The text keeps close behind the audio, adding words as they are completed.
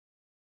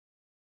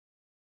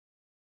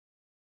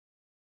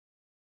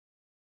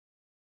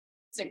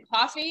and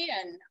coffee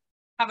and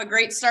have a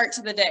great start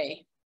to the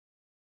day.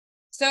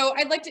 So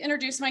I'd like to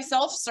introduce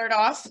myself, start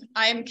off.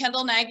 I'm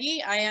Kendall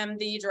Nagy. I am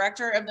the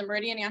director of the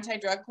Meridian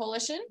Anti-Drug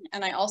Coalition,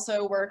 and I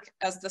also work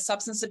as the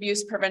Substance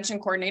Abuse Prevention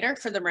Coordinator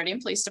for the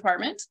Meridian Police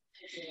Department.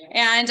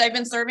 And I've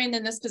been serving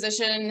in this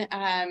position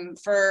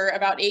for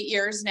about 8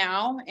 years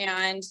now,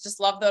 and just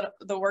love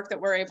the work that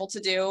we're able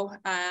to do,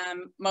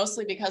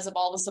 mostly because of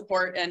all the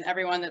support and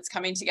everyone that's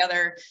coming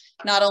together,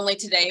 not only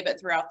today, but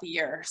throughout the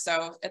year.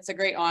 So it's a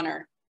great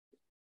honor.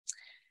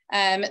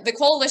 The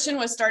coalition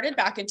was started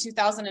back in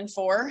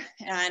 2004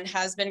 and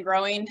has been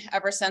growing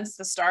ever since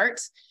the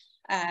start.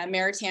 Former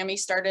Mayor Tammy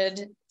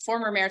started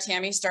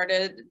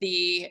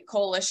the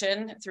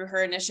coalition through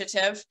her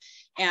initiative,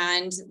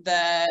 and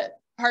the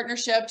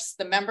partnerships,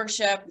 the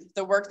membership,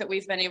 the work that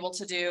we've been able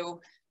to do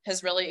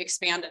has really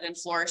expanded and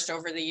flourished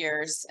over the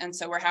years. And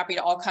so we're happy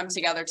to all come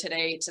together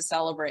today to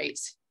celebrate.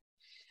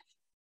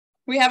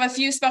 We have a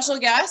few special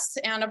guests,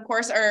 and of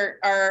course our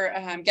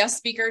guest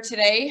speaker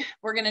today.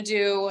 We're going to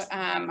do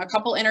a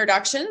couple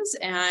introductions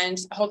and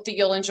hope that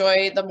you'll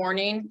enjoy the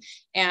morning.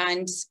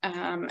 And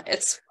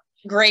it's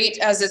great,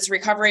 as it's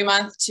Recovery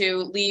Month,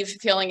 to leave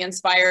feeling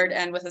inspired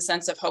and with a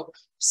sense of hope.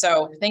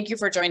 So thank you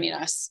for joining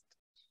us.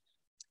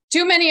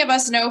 Too many of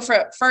us know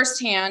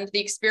firsthand the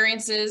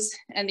experiences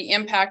and the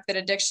impact that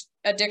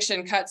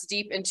addiction cuts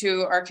deep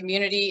into our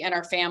community and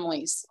our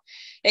families.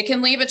 It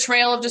can leave a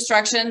trail of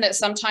destruction that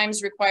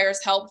sometimes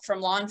requires help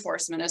from law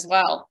enforcement as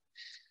well.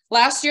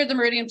 Last year, the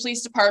Meridian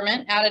Police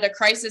Department added a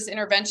crisis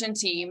intervention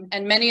team,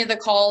 and many of the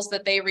calls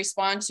that they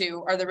respond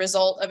to are the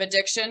result of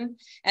addiction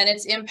and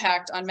its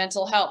impact on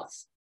mental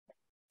health.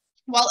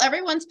 While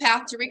everyone's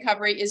path to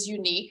recovery is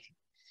unique,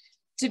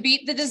 to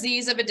beat the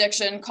disease of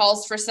addiction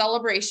calls for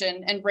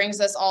celebration and brings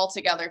us all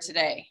together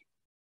today.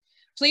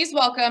 Please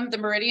welcome the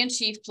Meridian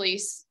Chief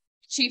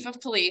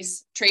of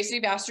Police, Tracy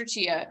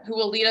Basterrechea, who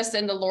will lead us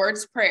in the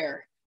Lord's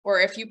Prayer,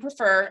 or if you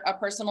prefer, a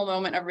personal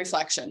moment of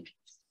reflection.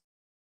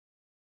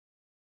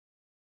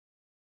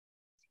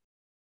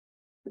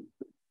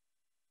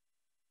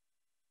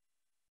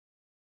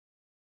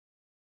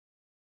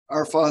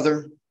 Our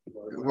Father,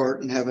 who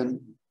art in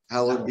heaven,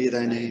 hallowed be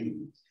thy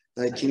name.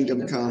 Thy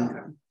kingdom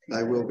come,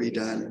 thy will be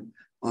done,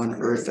 on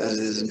earth as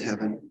it is in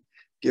heaven.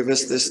 Give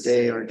us this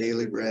day our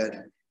daily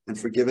bread, and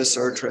forgive us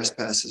our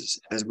trespasses,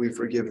 as we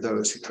forgive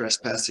those who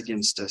trespass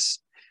against us.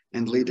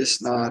 And lead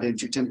us not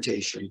into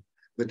temptation,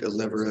 but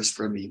deliver us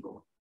from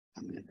evil.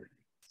 Amen.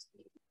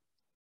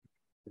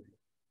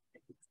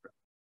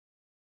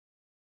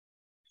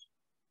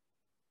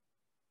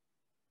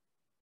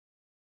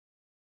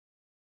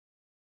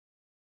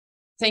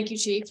 Thank you,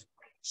 Chief.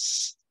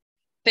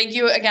 Thank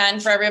you again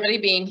for everybody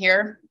being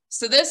here.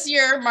 So this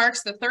year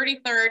marks the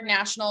 33rd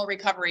National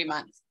Recovery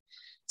Month,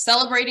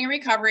 celebrating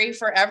recovery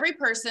for every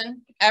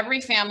person,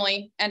 every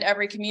family, and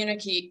every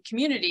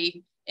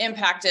community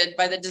impacted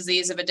by the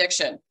disease of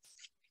addiction.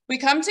 We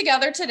come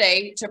together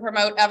today to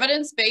promote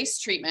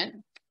evidence-based treatment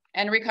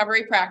and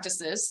recovery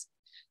practices,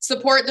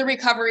 support the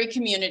recovery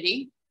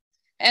community,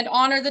 and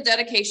honor the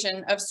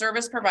dedication of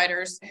service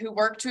providers who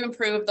work to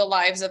improve the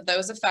lives of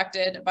those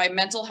affected by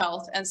mental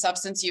health and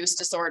substance use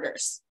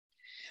disorders.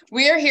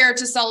 We are here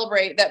to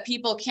celebrate that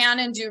people can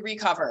and do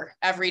recover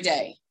every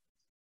day.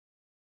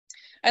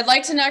 I'd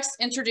like to next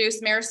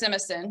introduce Mayor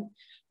Simison.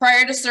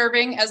 Prior to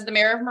serving as the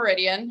Mayor of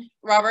Meridian,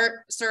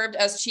 Robert served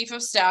as Chief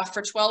of Staff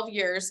for 12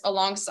 years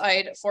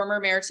alongside former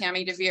Mayor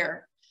Tammy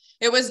DeVere.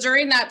 It was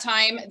during that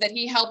time that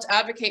he helped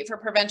advocate for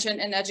prevention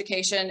and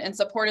education and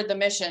supported the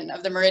mission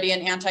of the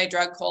Meridian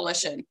Anti-Drug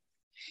Coalition.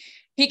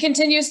 He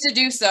continues to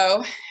do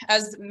so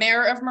as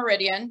Mayor of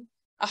Meridian,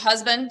 a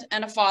husband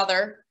and a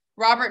father.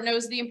 Robert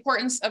knows the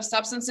importance of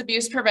substance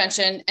abuse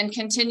prevention and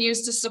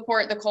continues to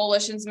support the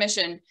coalition's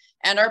mission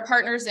and our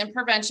partners in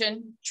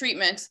prevention,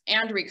 treatment,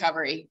 and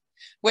recovery,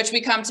 which we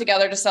come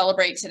together to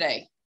celebrate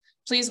today.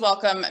 Please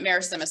welcome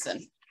Mayor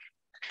Simison.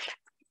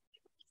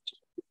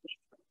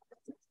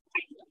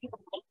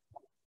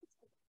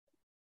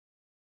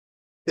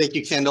 Thank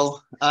you,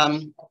 Kendall.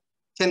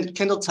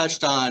 Kendall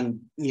touched on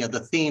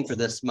the theme for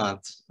this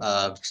month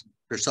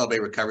for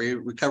Celebrate Recovery.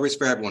 Recovery is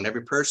for everyone,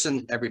 every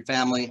person, every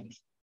family,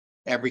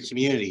 every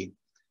community.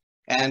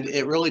 And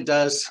it really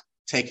does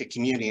take a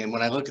community. And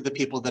when I look at the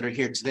people that are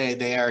here today,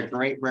 they are a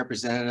great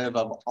representative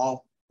of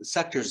all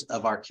sectors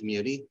of our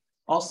community,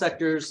 all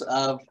sectors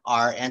of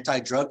our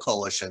anti-drug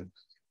coalition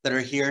that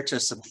are here to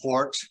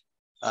support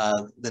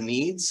the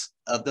needs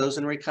of those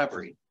in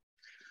recovery.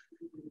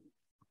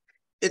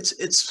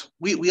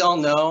 We all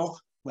know,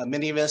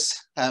 many of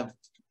us have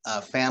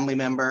a family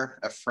member,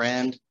 a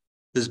friend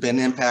who's been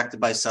impacted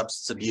by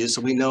substance abuse.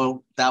 And we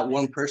know that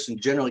one person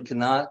generally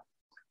cannot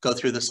go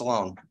through this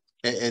alone.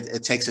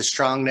 It takes a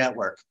strong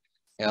network.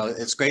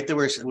 It's great that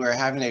we're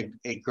having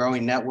a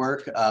growing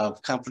network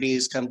of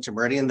companies come to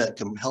Meridian that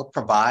can help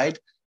provide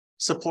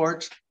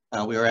support.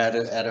 We were at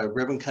a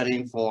ribbon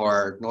cutting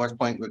for North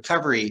Point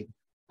Recovery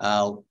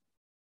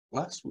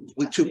last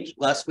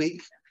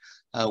week.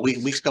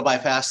 Weeks go by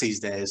fast these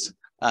days.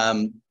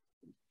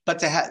 But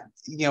to have,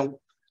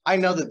 I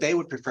know that they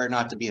would prefer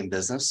not to be in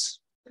business.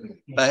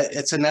 but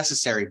it's a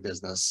necessary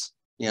business,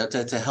 you know,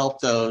 to help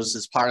those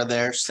as part of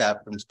their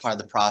step and as part of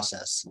the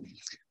process.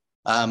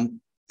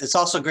 It's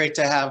also great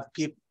to have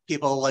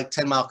people like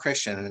 10 Mile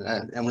Christian,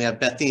 and we have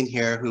Bethine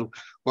here who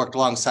worked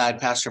alongside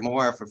Pastor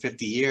Moore for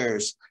 50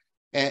 years.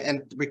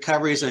 And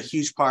recovery is a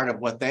huge part of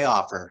what they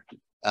offer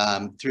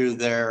through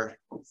their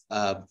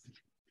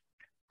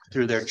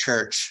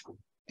church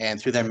and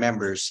through their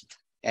members.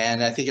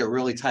 And I think it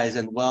really ties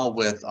in well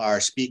with our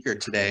speaker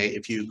today.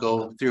 If you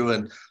go through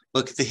and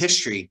look at the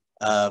history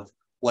of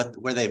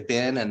where they've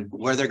been and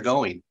where they're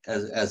going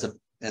as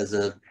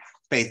a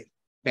faith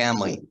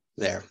family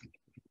there.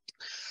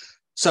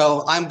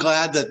 So I'm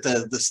glad that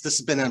this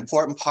has been an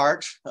important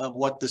part of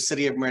what the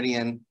city of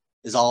Meridian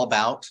is all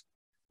about.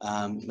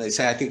 They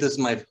say, I think this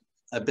is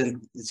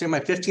it's my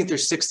 15th or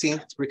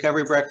 16th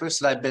recovery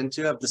breakfast that I've been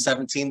to of the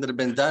 17 that have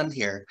been done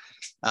here.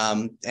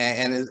 And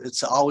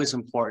it's always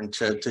important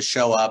to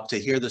show up, to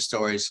hear the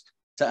stories,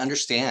 to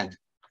understand,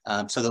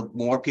 so that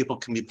more people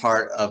can be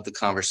part of the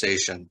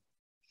conversation.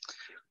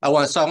 I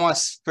want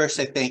to first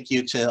say thank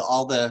you to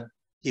all the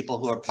people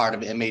who are part of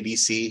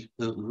MADC,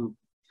 who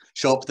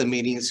show up at the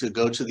meetings, who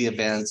go to the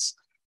events,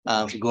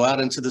 who go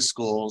out into the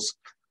schools,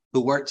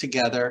 who work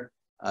together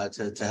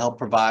to help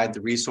provide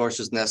the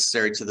resources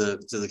necessary to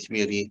the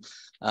community.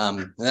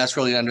 And that's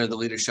really under the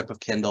leadership of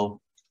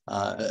Kendall,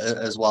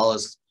 as well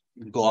as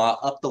go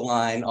up the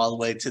line all the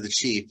way to the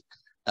chief.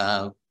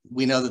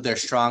 We know that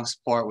there's strong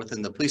support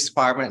within the police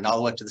department and all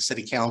the way to the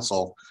city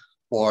council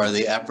for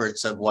the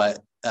efforts of what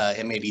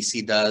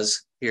MADC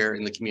does here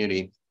in the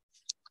community.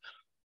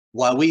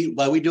 While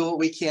we do what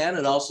we can,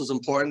 it also is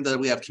important that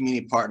we have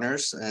community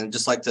partners. And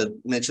just like to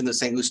mention that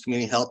St. Louis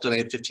Community Health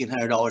donated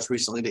 $1,500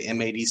 recently to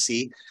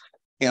MADC.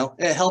 You know,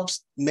 it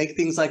helps make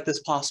things like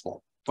this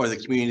possible for the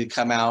community to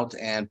come out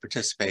and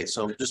participate.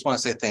 So just want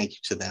to say thank you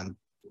to them.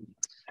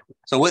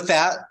 So with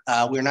that,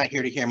 we're not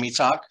here to hear me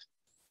talk.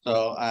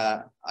 So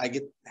I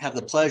have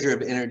the pleasure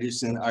of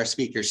introducing our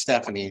speaker,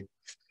 Stephanie,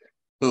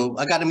 who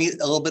I got to meet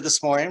a little bit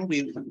this morning.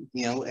 We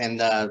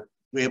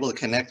were able to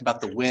connect about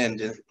the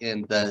wind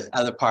in the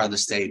other part of the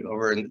state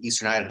over in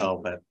eastern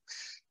Idaho.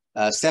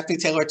 But Stephanie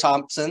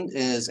Taylor-Thompson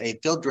is a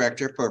field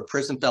director for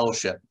Prison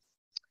Fellowship.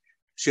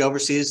 She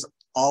oversees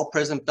all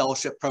prison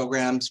fellowship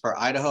programs for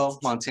Idaho,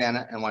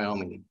 Montana, and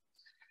Wyoming.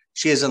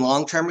 She is in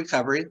long-term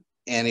recovery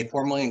and a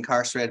formerly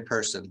incarcerated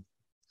person.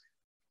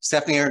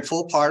 Stephanie earned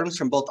full pardons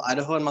from both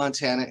Idaho and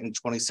Montana in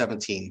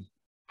 2017.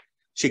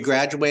 She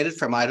graduated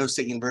from Idaho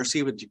State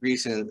University with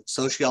degrees in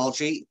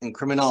sociology and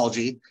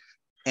criminology,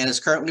 and is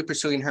currently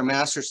pursuing her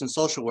master's in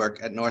social work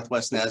at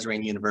Northwest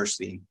Nazarene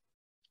University.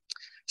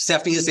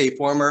 Stephanie is a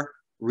former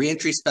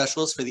reentry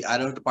specialist for the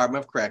Idaho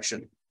Department of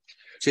Correction.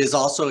 She is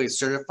also a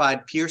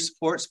certified peer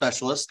support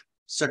specialist,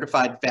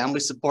 certified family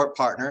support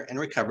partner, and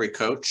recovery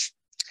coach.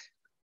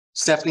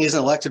 Stephanie is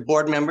an elected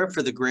board member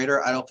for the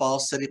Greater Idaho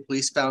Falls City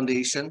Police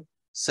Foundation,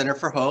 Center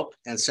for Hope,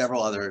 and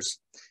several others,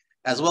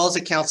 as well as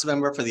a council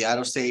member for the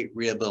Idaho State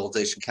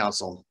Rehabilitation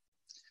Council.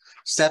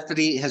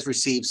 Stephanie has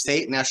received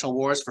state and national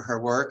awards for her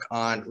work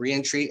on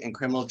reentry and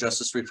criminal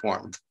justice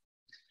reform.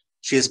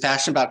 She is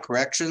passionate about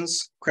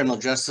corrections, criminal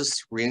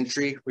justice,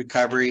 reentry,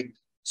 recovery,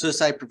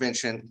 suicide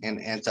prevention,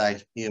 and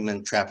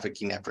anti-human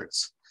trafficking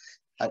efforts.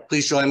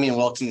 Please join me in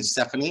welcoming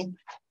Stephanie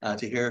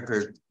to hear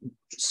her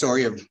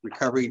story of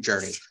recovery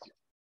journey.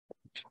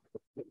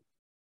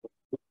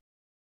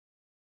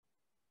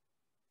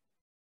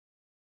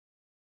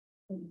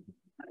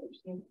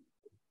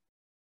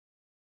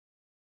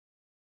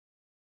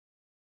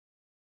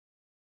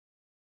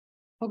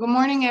 Well, good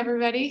morning,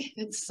 everybody.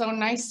 It's so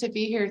nice to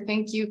be here.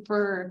 Thank you,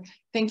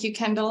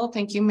 Kendall.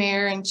 Thank you,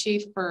 Mayor and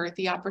Chief, for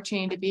the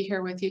opportunity to be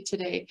here with you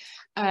today.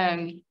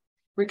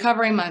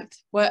 Recovery Month,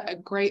 what a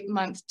great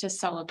month to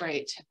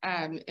celebrate.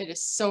 It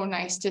is so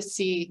nice to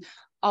see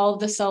all of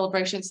the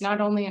celebrations,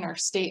 not only in our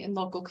state and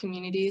local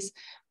communities,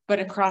 but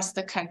across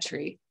the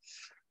country.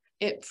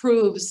 It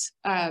proves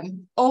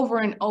over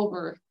and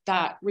over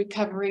that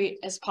recovery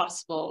is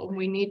possible.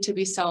 We need to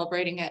be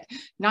celebrating it,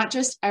 not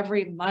just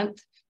every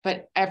month,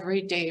 but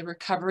every day.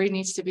 Recovery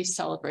needs to be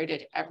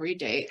celebrated every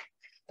day.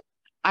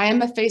 I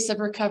am a face of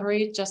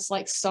recovery, just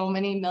like so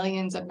many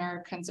millions of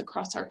Americans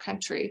across our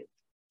country.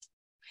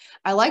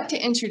 I like to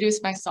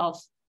introduce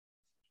myself.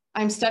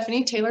 I'm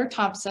Stephanie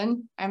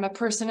Taylor-Thompson. I'm a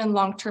person in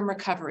long-term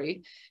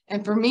recovery.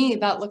 And for me,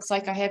 that looks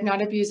like I have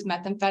not abused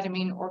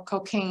methamphetamine or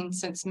cocaine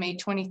since May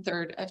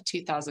 23rd of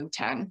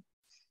 2010.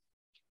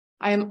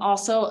 I am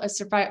also a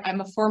survivor.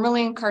 I'm a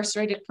formerly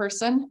incarcerated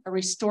person, a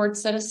restored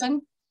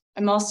citizen.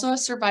 I'm also a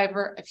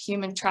survivor of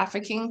human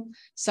trafficking,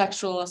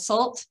 sexual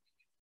assault,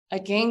 a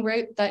gang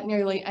rape that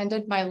nearly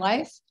ended my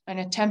life, an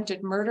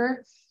attempted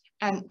murder,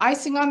 and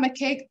icing on the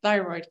cake,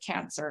 thyroid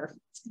cancer.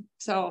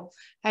 So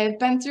I have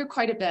been through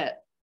quite a bit.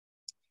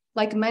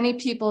 Like many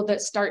people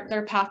that start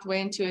their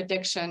pathway into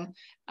addiction,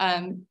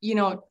 you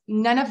know,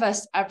 none of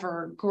us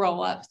ever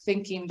grow up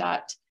thinking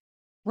that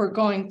we're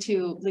going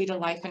to lead a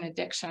life in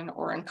addiction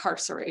or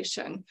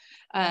incarceration.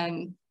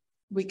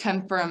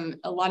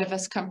 a lot of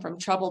us come from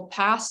troubled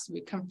pasts,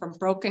 we come from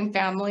broken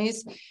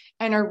families,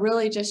 and are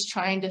really just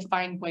trying to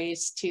find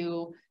ways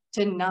to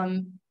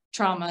numb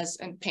traumas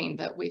and pain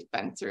that we've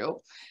been through.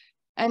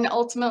 And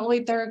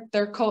ultimately,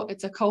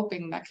 it's a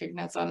coping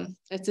mechanism.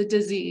 It's a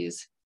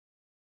disease.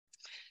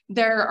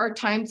 There are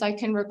times I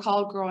can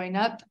recall growing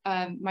up,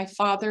 my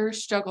father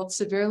struggled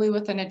severely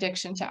with an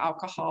addiction to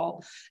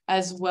alcohol,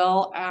 as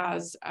well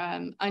as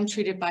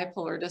untreated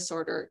bipolar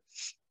disorder.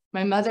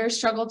 My mother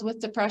struggled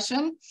with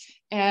depression,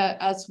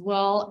 as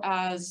well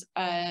as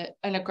an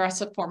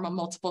aggressive form of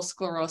multiple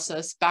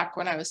sclerosis back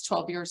when I was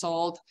 12 years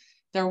old.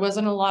 There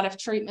wasn't a lot of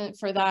treatment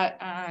for that,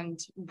 and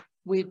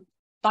we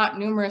thought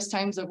numerous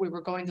times that we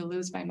were going to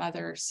lose my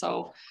mother.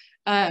 So,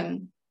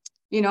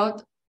 you know,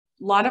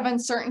 a lot of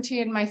uncertainty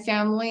in my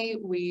family.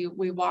 We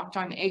walked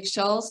on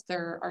eggshells.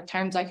 There are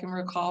times I can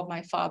recall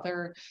my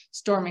father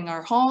storming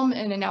our home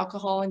in an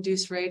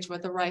alcohol-induced rage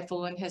with a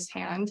rifle in his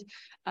hand,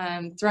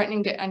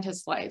 threatening to end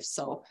his life.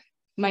 So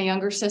my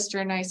younger sister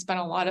and I spent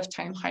a lot of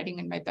time hiding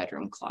in my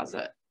bedroom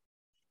closet.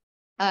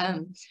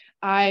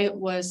 I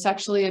was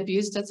sexually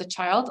abused as a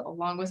child,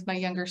 along with my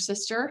younger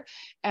sister,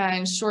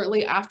 and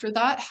shortly after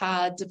that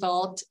had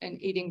developed an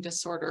eating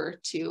disorder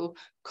to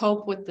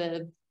cope with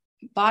the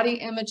body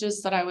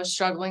images that I was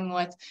struggling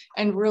with,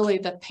 and really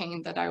the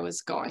pain that I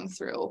was going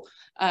through.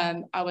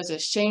 I was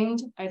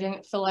ashamed. I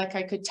didn't feel like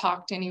I could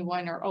talk to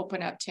anyone or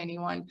open up to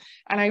anyone.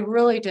 And I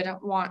really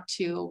didn't want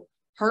to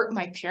hurt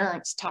my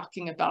parents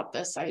talking about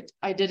this.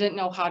 I didn't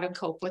know how to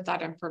cope with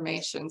that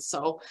information.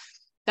 So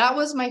that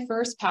was my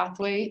first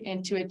pathway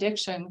into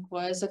addiction,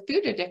 was a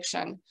food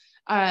addiction.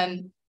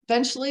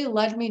 Eventually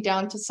led me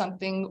down to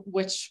something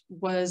which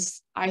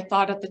was, I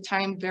thought at the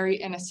time, very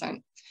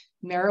innocent: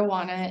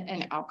 marijuana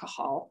and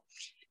alcohol.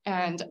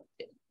 And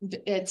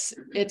it's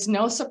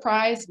no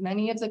surprise,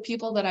 many of the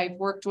people that I've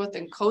worked with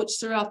and coached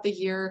throughout the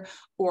year,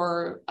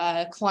 or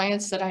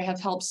clients that I have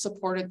helped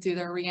supported through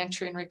their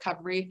reentry and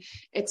recovery,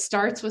 it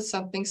starts with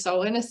something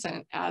so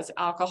innocent as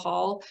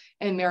alcohol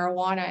and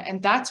marijuana.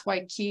 And that's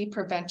why key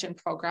prevention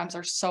programs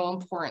are so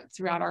important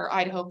throughout our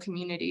Idaho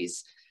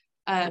communities.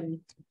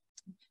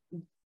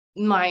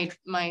 My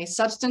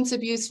substance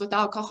abuse with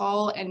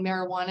alcohol and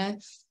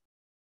marijuana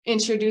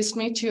introduced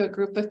me to a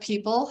group of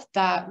people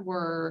that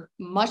were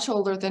much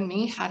older than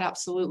me, had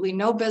absolutely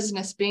no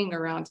business being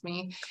around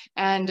me,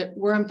 and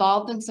were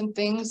involved in some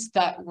things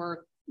that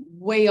were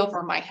way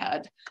over my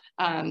head.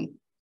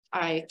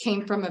 I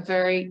came from a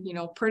very,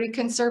 pretty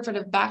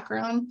conservative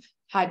background,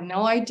 had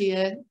no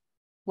idea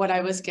what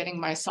I was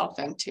getting myself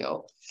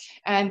into.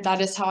 And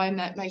that is how I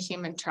met my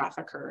human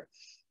trafficker.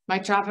 My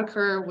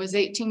trafficker was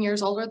 18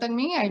 years older than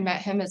me. I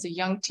met him as a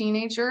young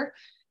teenager.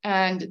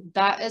 And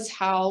that is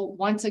how,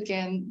 once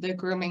again, the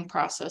grooming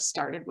process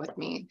started with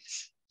me.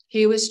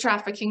 He was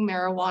trafficking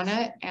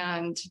marijuana,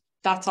 and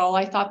that's all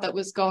I thought that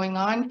was going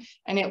on.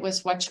 And it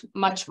was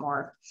much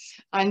more.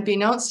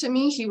 Unbeknownst to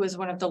me, he was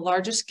one of the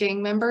largest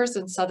gang members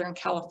in Southern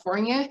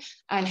California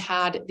and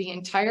had the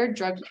entire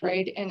drug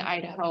trade in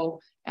Idaho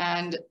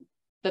and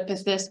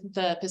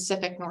the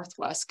Pacific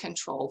Northwest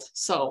controlled.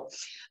 So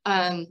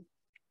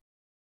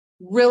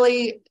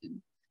really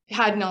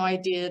had no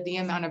idea the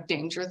amount of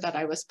danger that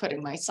I was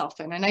putting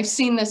myself in. And I've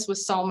seen this with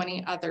so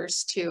many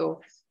others too.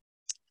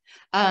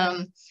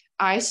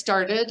 I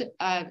started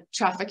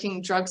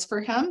trafficking drugs for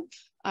him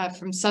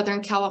from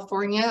Southern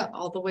California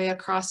all the way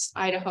across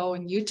Idaho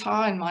and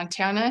Utah and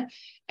Montana.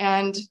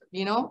 And,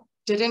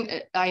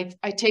 I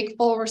take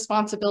full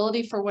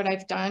responsibility for what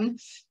I've done.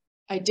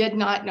 I did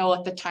not know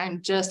at the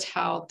time just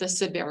how the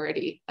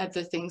severity of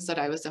the things that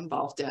I was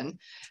involved in.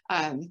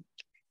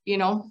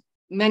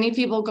 Many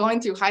people going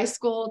through high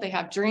school, they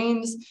have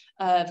dreams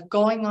of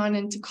going on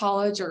into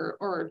college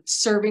or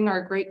serving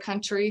our great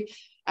country.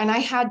 And I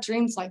had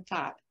dreams like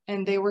that,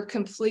 and they were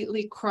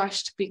completely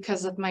crushed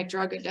because of my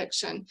drug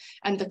addiction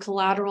and the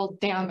collateral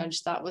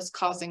damage that was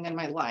causing in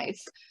my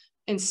life.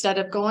 Instead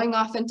of going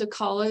off into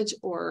college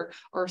or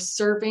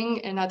serving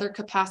in other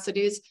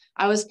capacities,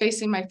 I was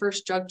facing my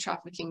first drug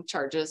trafficking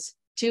charges,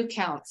 2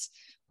 counts,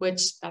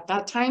 which at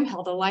that time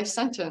held a life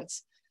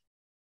sentence.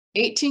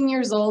 18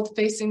 years old,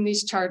 facing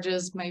these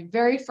charges, my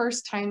very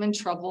first time in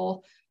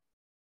trouble.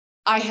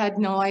 I had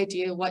no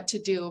idea what to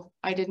do.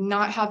 I did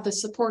not have the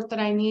support that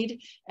I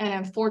need. And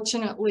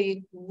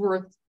unfortunately,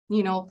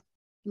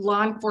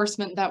 law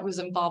enforcement that was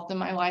involved in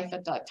my life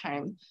at that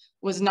time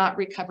was not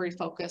recovery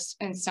focused,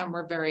 and some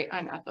were very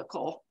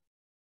unethical.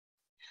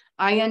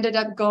 I ended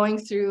up going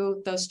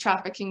through those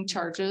trafficking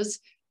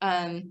charges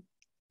and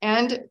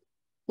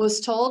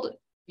was told,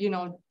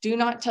 do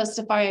not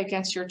testify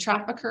against your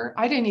trafficker.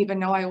 I didn't even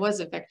know I was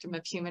a victim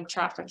of human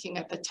trafficking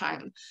at the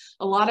time.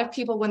 A lot of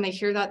people, when they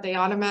hear that, they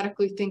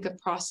automatically think of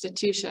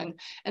prostitution,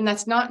 and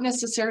that's not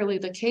necessarily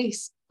the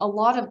case. A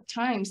lot of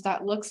times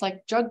that looks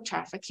like drug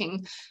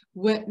trafficking,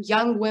 with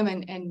young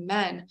women and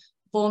men,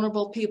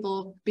 vulnerable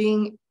people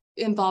being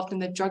involved in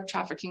the drug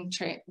trafficking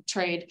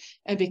trade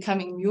and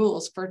becoming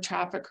mules for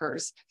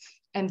traffickers.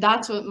 And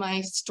that's what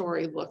my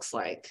story looks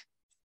like.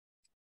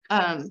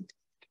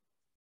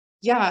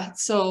 yeah,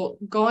 so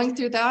going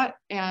through that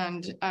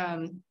and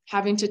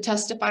having to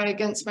testify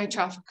against my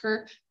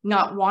trafficker,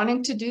 not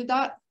wanting to do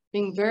that,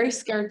 being very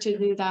scared to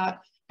do that,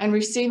 and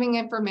receiving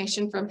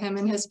information from him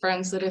and his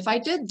friends that if I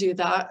did do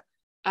that,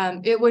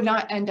 it would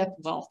not end up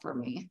well for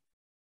me.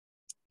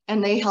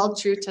 And they held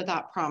true to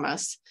that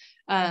promise.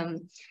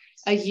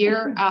 A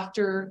year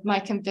after my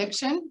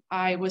conviction,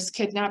 I was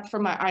kidnapped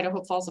from my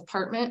Idaho Falls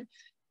apartment,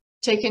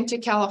 taken to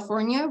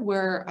California,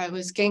 where I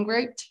was gang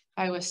raped,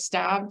 I was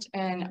stabbed,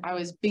 and I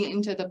was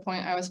beaten to the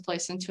point I was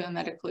placed into a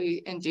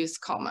medically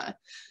induced coma.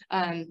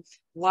 A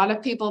lot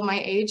of people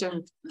my age,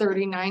 I'm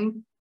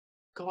 39,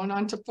 going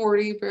on to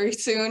 40 very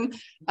soon,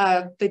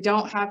 they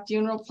don't have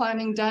funeral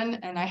planning done,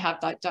 and I have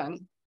that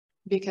done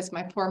because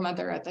my poor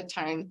mother at the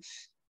time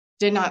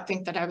did not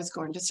think that I was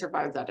going to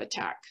survive that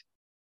attack.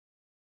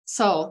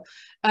 So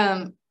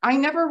I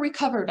never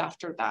recovered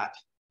after that.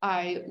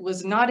 I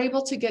was not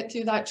able to get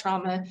through that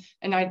trauma,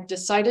 and I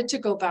decided to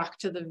go back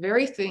to the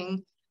very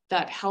thing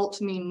that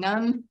helped me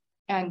numb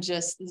and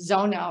just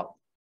zone out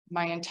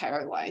my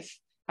entire life.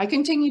 I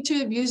continued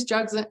to abuse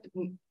drugs,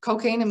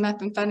 cocaine and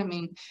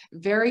methamphetamine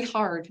very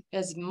hard,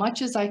 as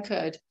much as I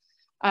could.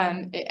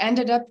 It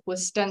ended up with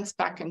stints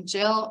back in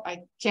jail. I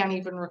can't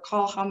even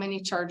recall how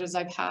many charges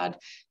I've had,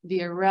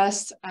 the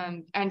arrests,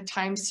 and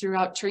times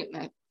throughout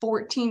treatment,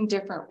 14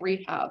 different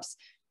rehabs.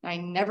 I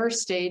never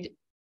stayed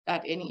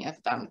at any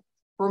of them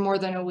for more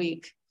than a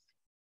week.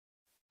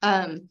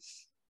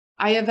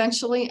 I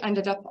eventually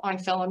ended up on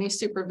felony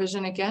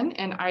supervision again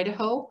in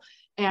Idaho.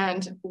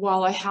 And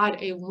while I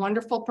had a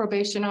wonderful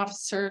probation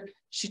officer,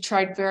 she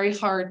tried very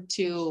hard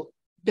to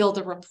build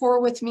a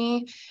rapport with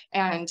me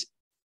and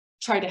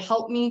try to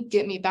help me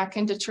get me back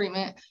into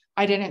treatment.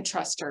 I didn't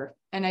trust her,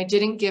 and I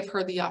didn't give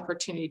her the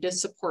opportunity to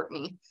support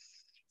me.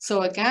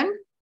 So again,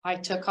 I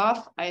took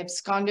off, I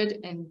absconded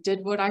and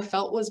did what I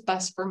felt was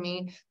best for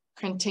me,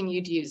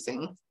 continued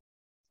using.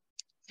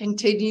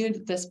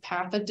 Continued this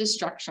path of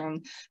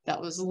destruction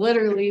that was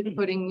literally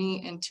putting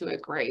me into a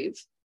grave.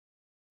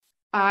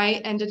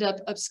 I ended up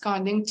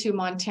absconding to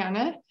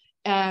Montana,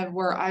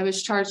 where I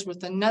was charged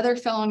with another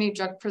felony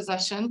drug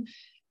possession.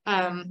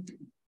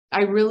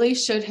 I really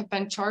should have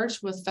been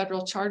charged with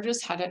federal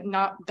charges had it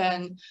not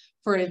been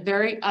for a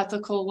very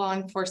ethical law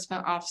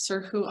enforcement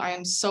officer who I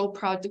am so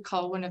proud to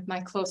call one of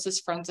my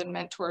closest friends and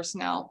mentors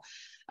now.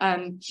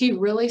 He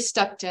really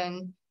stepped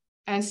in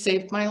and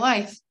saved my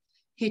life.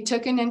 He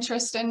took an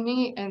interest in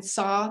me and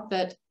saw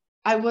that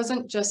I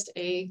wasn't just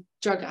a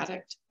drug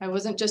addict. I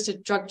wasn't just a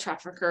drug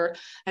trafficker.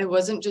 I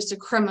wasn't just a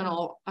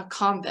criminal, a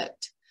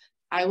convict.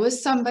 I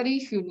was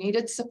somebody who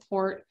needed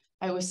support.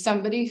 I was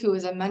somebody who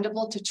was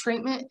amenable to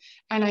treatment,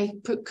 and I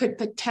could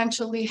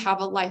potentially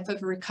have a life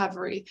of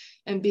recovery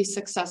and be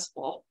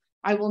successful.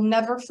 I will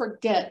never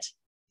forget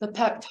the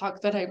pep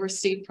talk that I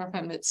received from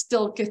him. It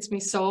still gets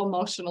me so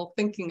emotional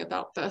thinking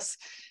about this.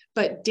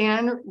 But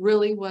Dan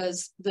really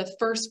was the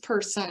first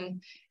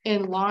person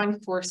in law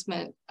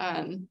enforcement,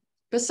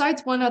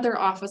 besides one other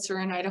officer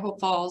in Idaho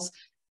Falls,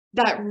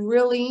 that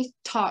really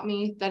taught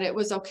me that it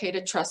was okay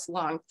to trust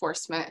law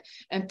enforcement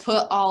and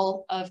put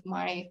all of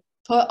my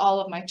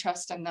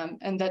trust in them,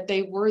 and that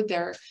they were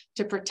there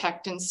to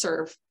protect and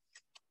serve.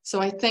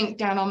 So I thank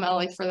Dan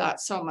O'Malley for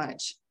that so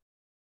much.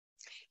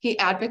 He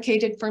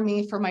advocated for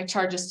me for my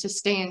charges to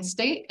stay in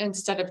state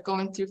instead of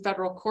going through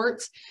federal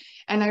courts,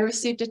 and I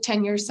received a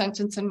 10-year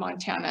sentence in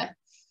Montana.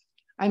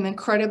 I'm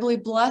incredibly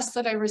blessed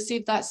that I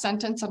received that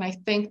sentence, and I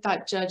thank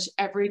that judge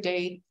every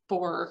day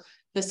for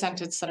the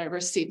sentence that I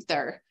received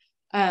there.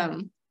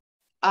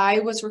 I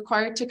was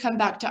required to come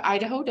back to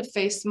Idaho to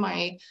face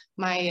my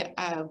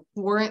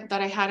warrant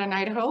that I had in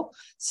Idaho.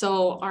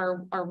 So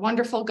our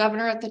wonderful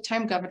governor at the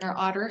time, Governor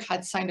Otter,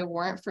 had signed a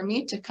warrant for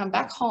me to come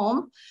back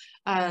home.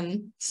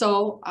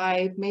 So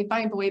I made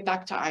my way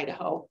back to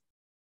Idaho,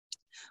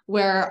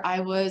 where I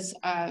was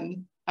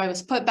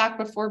put back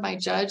before my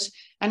judge,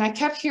 and I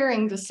kept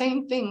hearing the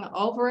same thing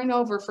over and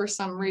over for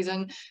some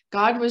reason.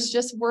 God was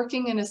just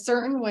working in a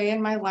certain way in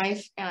my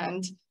life,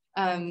 and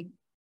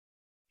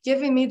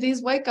giving me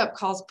these wake-up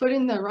calls,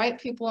 putting the right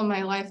people in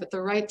my life at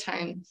the right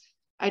time.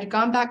 I'd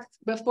gone back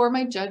before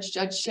my judge,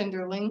 Judge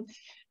Schinderling,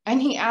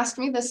 and he asked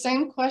me the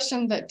same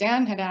question that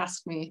Dan had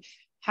asked me.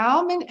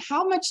 How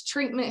much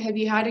treatment have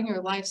you had in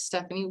your life,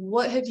 Stephanie?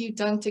 What have you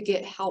done to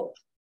get help?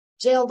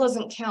 Jail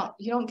doesn't count.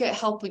 You don't get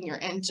help when you're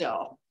in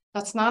jail.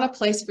 That's not a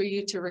place for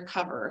you to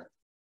recover.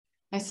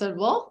 I said,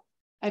 well,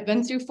 I've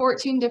been through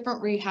 14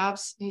 different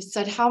rehabs. He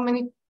said, how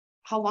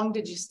long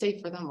did you stay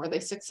for them? Were they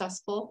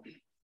successful?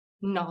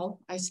 No,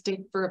 I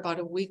stayed for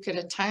about a week at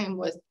a time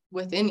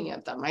with any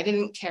of them. I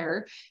didn't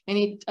care.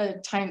 Any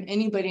time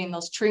anybody in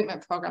those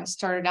treatment programs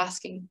started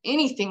asking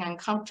anything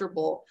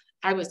uncomfortable,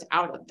 I was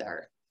out of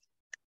there.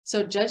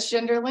 So Judge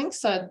Schinderling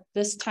said,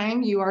 this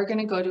time you are going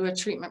to go to a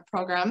treatment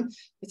program.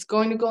 It's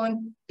going to go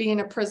and be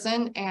in a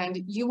prison, and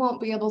you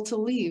won't be able to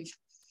leave.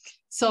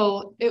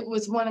 So it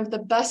was one of the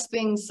best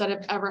things that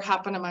have ever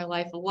happened in my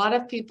life. A lot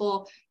of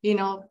people, you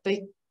know,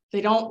 they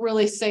They don't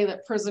really say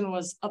that prison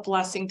was a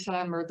blessing to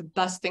them or the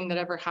best thing that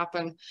ever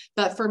happened.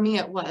 But for me,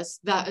 it was.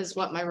 That is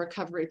what my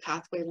recovery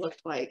pathway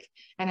looked like.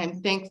 And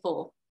I'm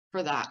thankful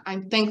for that.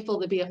 I'm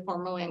thankful to be a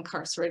formerly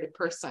incarcerated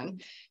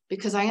person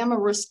because I am a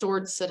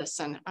restored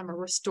citizen. I'm a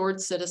restored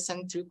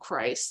citizen through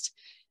Christ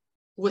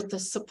with the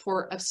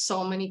support of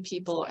so many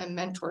people and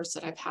mentors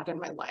that I've had in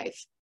my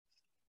life.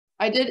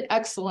 I did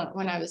excellent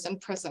when I was in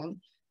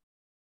prison.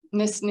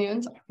 Miss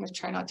Nunes, I'm gonna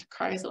try not to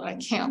cry so I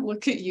can't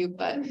look at you,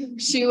 but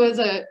she was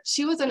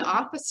an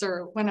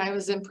officer when I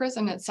was in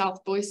prison at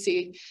South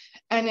Boise,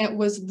 and it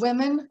was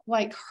women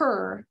like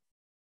her,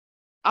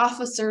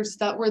 officers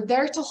that were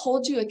there to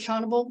hold you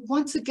accountable.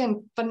 Once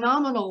again,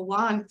 phenomenal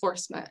law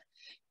enforcement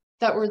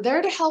that were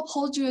there to help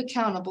hold you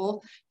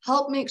accountable,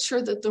 help make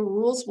sure that the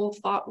rules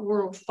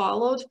were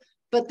followed,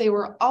 but they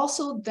were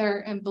also there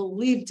and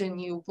believed in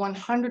you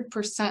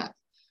 100%.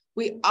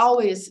 We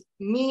always,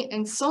 me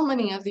and so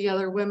many of the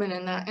other women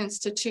in that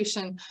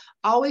institution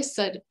always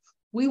said,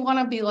 we want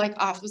to be like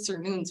Officer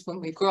Nunes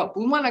when we grow up.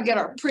 We want to get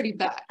our pretty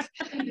back.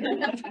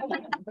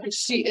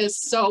 She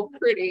is so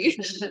pretty.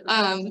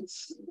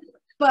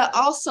 But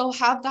also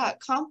have that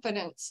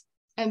confidence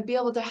and be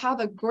able to have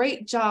a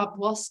great job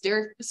while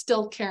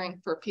still caring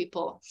for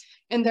people.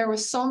 And there were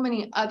so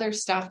many other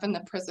staff in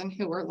the prison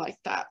who were like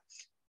that.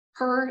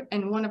 Her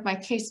and one of my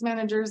case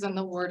managers and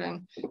the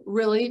warden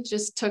really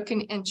just took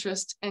an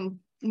interest and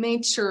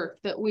made sure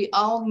that we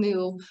all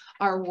knew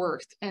our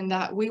worth and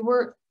that we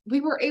were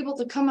able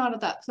to come out of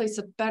that place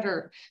a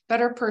better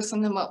person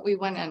than what we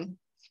went in.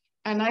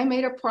 And I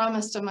made a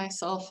promise to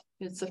myself.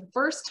 It's the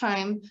first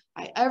time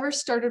I ever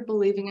started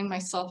believing in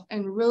myself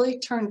and really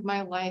turned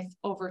my life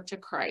over to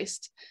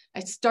Christ. I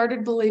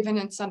started believing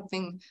in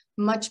something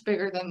much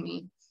bigger than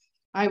me.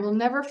 I will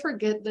never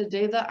forget the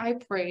day that I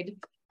prayed.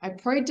 I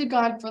prayed to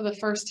God for the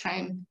first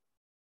time.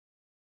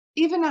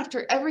 Even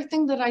after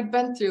everything that I'd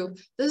been through,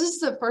 this is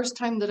the first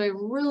time that I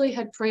really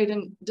had prayed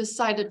and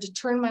decided to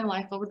turn my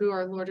life over to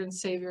our Lord and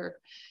Savior.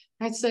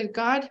 I said,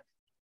 God,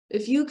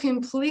 if you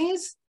can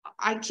please,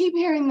 I keep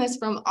hearing this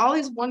from all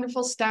these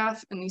wonderful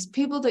staff and these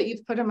people that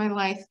you've put in my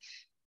life.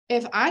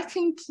 If I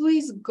can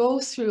please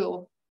go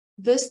through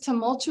this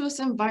tumultuous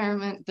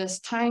environment this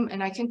time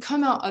and I can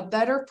come out a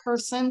better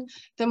person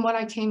than what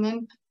I came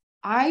in,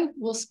 I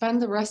will spend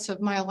the rest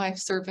of my life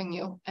serving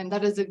you. And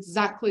that is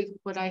exactly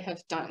what I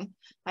have done.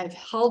 I've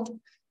held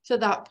to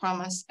that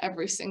promise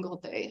every single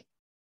day.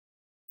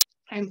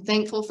 I'm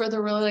thankful for the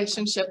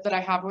relationship that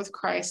I have with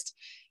Christ.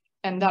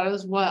 And that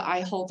is what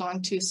I hold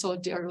on to so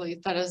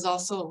dearly. That is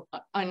also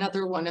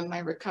another one of my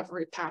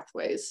recovery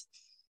pathways.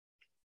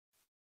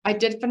 I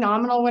did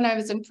phenomenal when I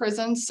was in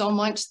prison, so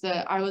much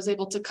that I was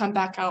able to come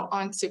back out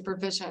on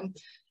supervision.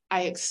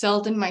 I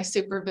excelled in my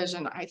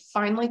supervision. I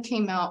finally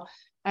came out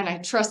and I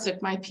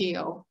trusted my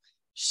PO.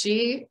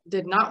 She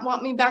did not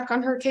want me back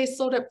on her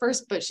caseload at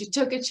first, but she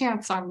took a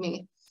chance on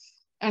me.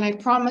 And I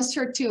promised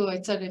her too.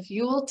 I said, if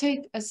you will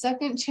take a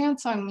second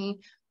chance on me,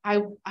 I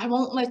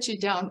won't let you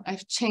down.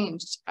 I've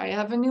changed. I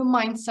have a new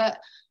mindset.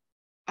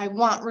 I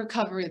want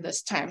recovery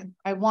this time.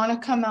 I want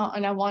to come out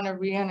and I want to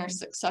re-enter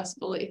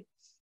successfully.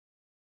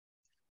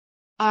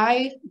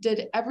 I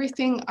did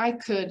everything I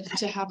could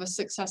to have a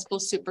successful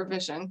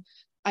supervision.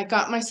 I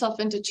got myself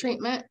into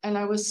treatment and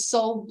I was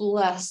so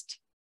blessed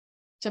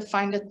to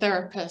find a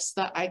therapist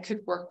that I could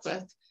work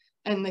with.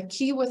 And the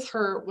key with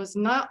her was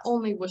not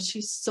only was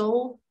she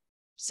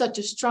such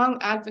a strong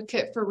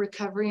advocate for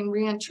recovery and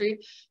reentry,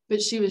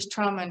 but she was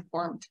trauma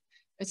informed.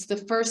 It's the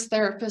first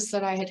therapist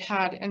that I had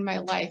had in my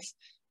life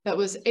that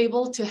was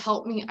able to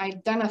help me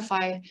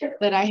identify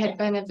that I had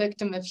been a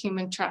victim of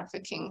human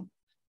trafficking.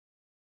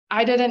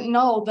 I didn't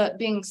know that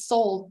being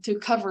sold to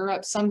cover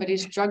up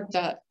somebody's drug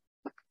debt,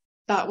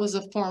 that was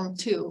a form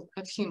too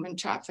of human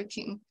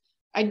trafficking.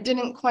 I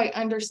didn't quite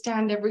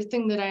understand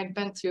everything that I had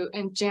been through,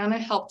 and Jana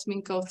helped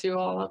me go through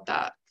all of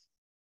that.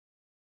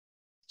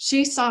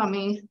 She saw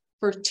me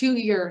for 2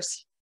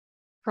 years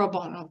pro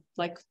bono,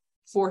 like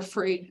for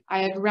free. I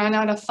had ran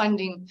out of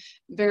funding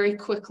very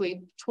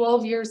quickly.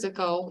 12 years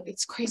ago,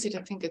 it's crazy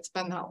to think it's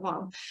been that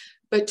long,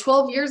 but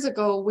 12 years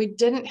ago, we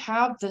didn't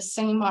have the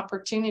same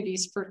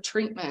opportunities for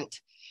treatment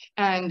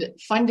and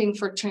funding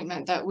for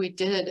treatment that we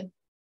did,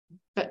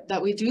 but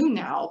that we do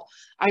now.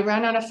 I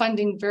ran out of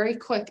funding very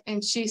quick,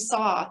 and she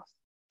saw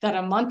that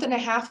a month and a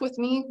half with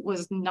me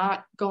was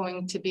not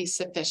going to be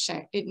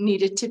sufficient. It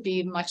needed to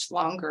be much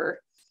longer.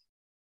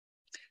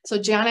 So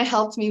Jana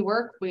helped me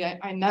work.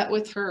 I met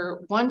with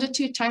her 1 to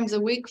 2 times a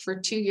week for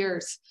 2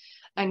 years,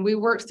 and we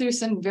worked through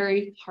some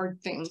very hard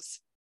things.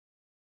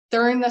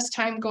 During this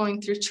time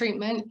going through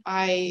treatment,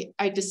 I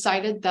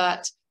decided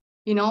that,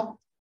 you know,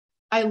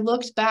 I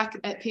looked back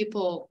at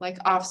people like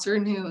Officer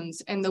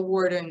Nunes and the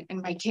warden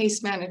and my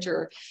case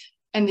manager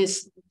and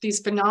these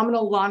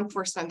phenomenal law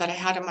enforcement that I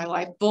had in my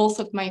life, both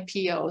of my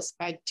POs.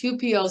 I had 2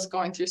 POs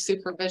going through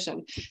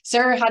supervision.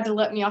 Sarah had to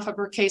let me off of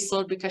her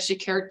caseload because she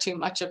cared too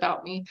much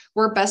about me.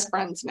 We're best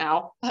friends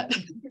now.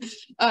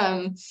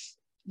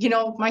 you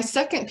know, my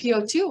second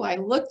PO2, I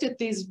looked at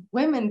these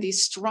women,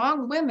 these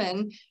strong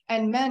women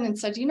and men, and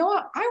said, you know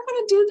what, I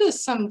want to do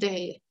this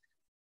someday.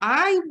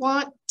 I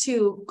want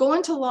to go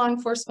into law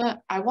enforcement.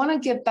 I want to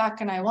give back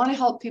and I want to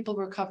help people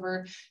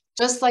recover,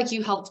 just like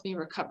you helped me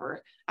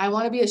recover. I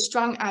want to be a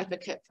strong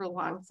advocate for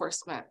law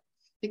enforcement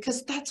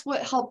because that's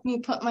what helped me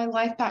put my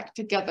life back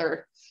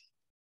together.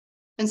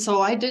 And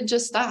so I did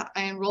just that.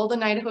 I enrolled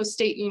in Idaho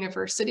State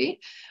University.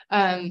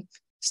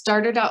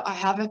 Started out, I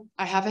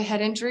have a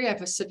head injury. I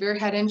have a severe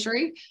head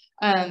injury.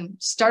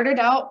 Started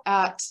out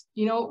at,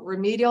 you know,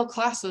 remedial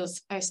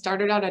classes. I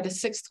started out at a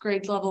 6th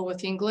grade level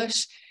with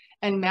English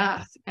and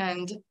math,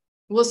 and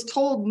was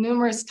told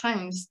numerous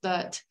times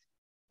that,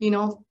 you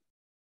know,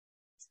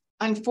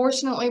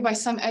 unfortunately by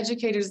some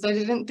educators, they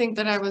didn't think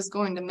that I was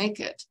going to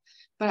make it.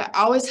 But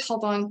I always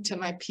held on to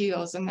my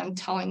POs and them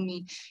telling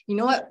me, you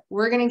know what,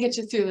 we're going to get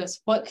you through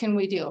this. What can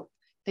we do?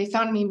 They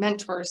found me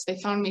mentors.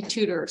 They found me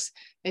tutors.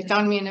 They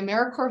found me an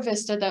AmeriCorps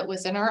Vista that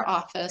was in our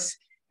office,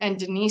 and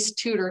Denise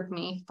tutored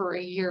me for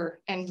a year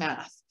in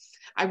math.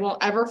 I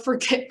won't ever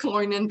forget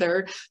going in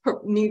there,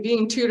 me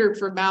being tutored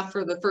for math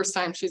for the first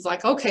time. She's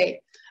like,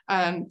 okay,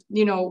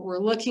 you know, we're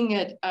looking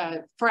at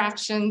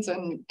fractions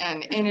and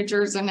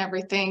integers and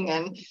everything.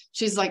 And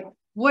she's like,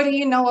 what do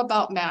you know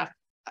about math?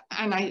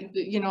 And I,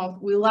 you know,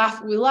 we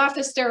laugh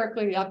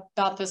hysterically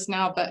about this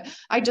now, but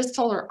I just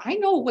told her, I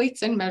know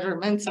weights and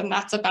measurements and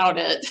that's about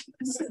it.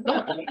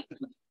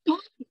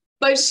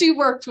 But she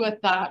worked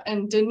with that,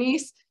 and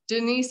Denise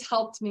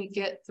helped me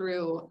get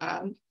through,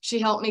 she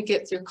helped me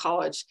get through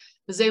college,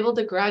 was able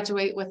to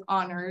graduate with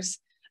honors,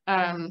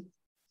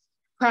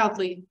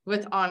 proudly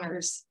with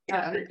honors.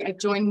 I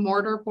joined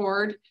Mortar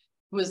Board,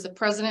 was the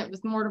president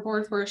with Mortar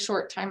Board for a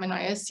short time in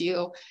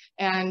ISU,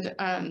 and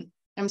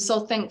I'm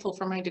so thankful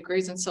for my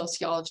degrees in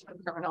sociology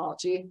and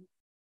criminology.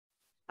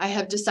 I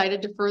have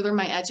decided to further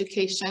my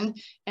education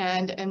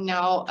and am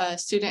now a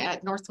student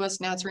at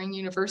Northwest Nazarene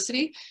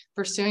University,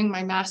 pursuing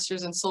my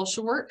master's in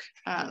social work.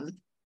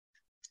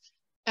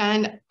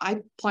 And I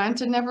plan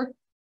to never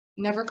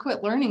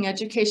quit learning.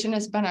 Education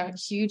has been a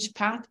huge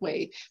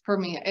pathway for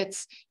me.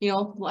 It's, you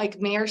know, like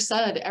Mayor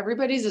said,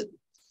 everybody's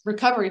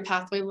recovery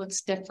pathway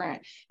looks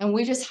different, and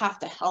we just have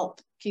to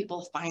help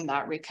people find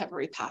that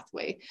recovery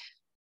pathway.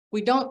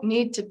 We don't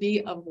need to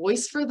be a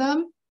voice for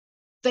them.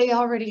 They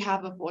already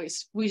have a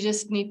voice. We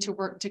just need to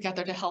work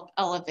together to help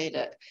elevate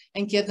it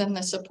and give them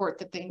the support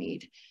that they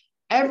need.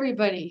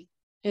 Everybody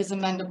is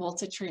amenable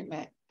to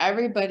treatment.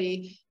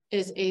 Everybody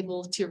is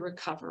able to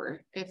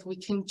recover if we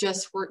can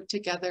just work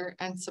together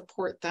and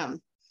support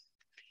them.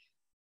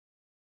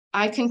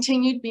 I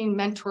continued being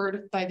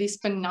mentored by these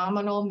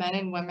phenomenal men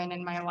and women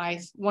in my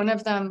life. One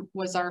of them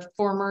was our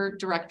former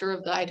director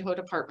of the Idaho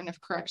Department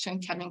of Correction,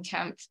 Kevin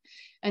Kemp,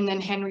 and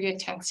then Henry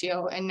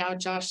Atencio, and now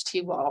Josh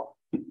T. Wall.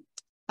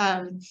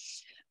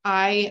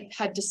 I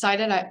had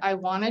decided I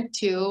wanted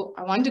to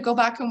go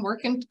back and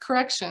work in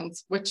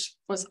corrections, which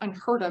was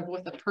unheard of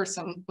with a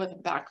person with a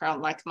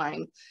background like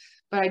mine.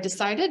 But I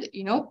decided,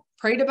 you know,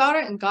 prayed about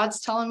it, and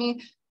God's telling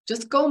me,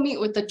 just go meet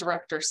with the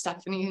director,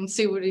 Stephanie, and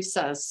see what he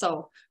says.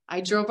 So I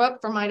drove up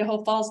from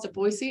Idaho Falls to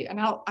Boise, and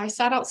I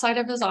sat outside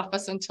of his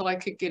office until I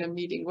could get a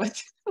meeting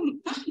with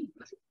him.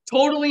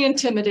 Totally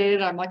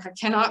intimidated. I'm like, I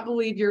cannot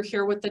believe you're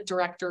here with the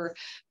director,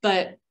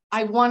 but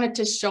I wanted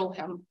to show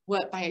him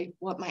what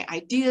my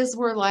ideas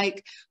were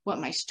like, what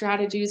my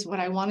strategies, what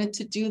I wanted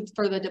to do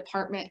for the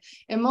department,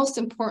 and most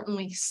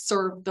importantly,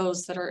 serve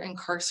those that are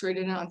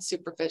incarcerated and on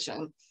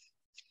supervision.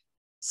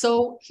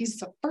 So he's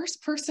the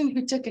first person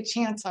who took a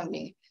chance on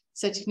me,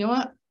 said, you know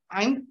what,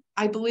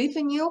 I believe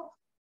in you.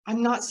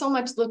 I'm not so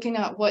much looking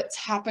at what's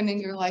happened in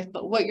your life,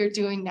 but what you're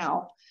doing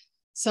now.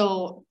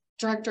 So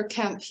Director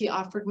Kemp, he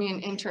offered me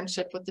an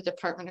internship with the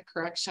Department of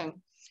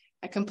Correction.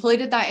 I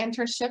completed that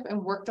internship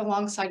and worked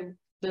alongside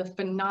the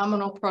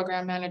phenomenal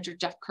program manager,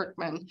 Jeff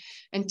Kirkman.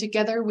 And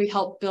together we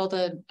helped build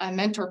a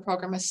mentor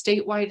program, a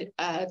statewide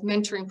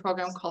mentoring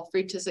program called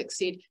Free to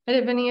Succeed.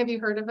 Have any of you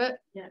heard of it?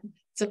 Yeah.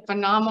 It's a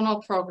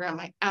phenomenal program.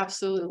 I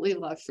absolutely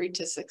love Free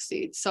to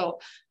Succeed. So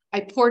I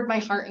poured my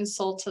heart and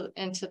soul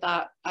into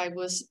that. I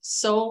was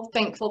so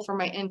thankful for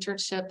my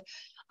internship.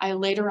 I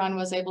later on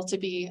was able to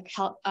be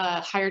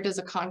hired as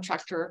a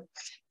contractor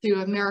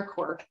through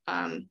AmeriCorps.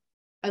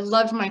 I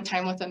loved my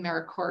time with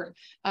AmeriCorps.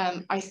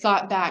 I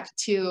thought back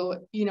to,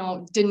 you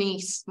know,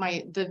 Denise,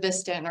 the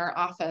Vista in our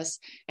office,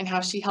 and how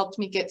she helped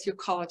me get through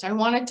college. I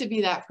wanted to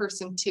be that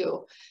person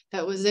too,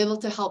 that was able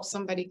to help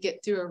somebody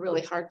get through a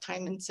really hard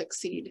time and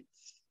succeed.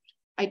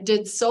 I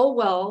did so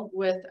well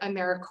with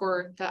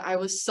AmeriCorps that I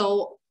was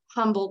so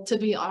humbled to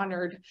be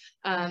honored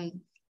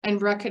and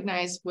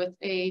recognized with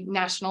a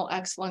National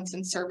Excellence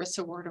in Service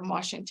Award in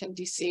Washington,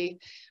 D.C.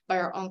 by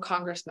our own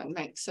Congressman,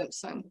 Mike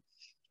Simpson.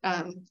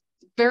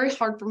 Very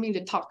hard for me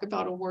to talk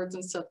about awards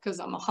and stuff because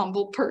I'm a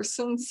humble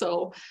person.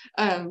 So,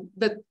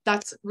 but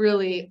that's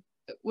really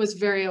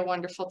was a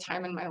wonderful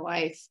time in my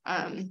life.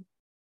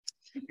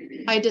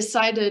 I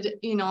decided,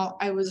 you know,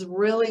 I was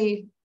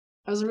really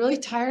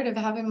tired of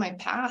having my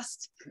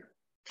past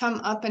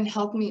come up and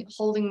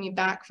holding me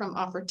back from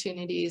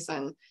opportunities.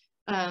 And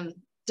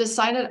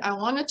decided I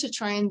wanted to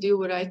try and do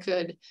what I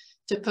could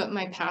to put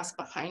my past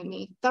behind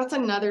me. That's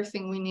another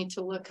thing we need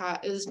to look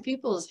at is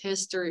people's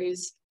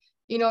histories.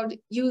 You know,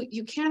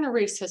 you can't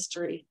erase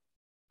history.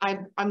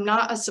 I'm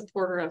not a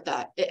supporter of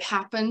that. It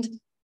happened.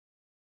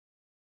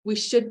 We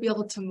should be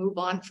able to move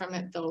on from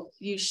it though.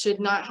 You should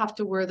not have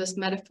to wear this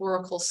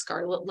metaphorical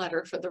scarlet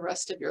letter for the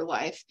rest of your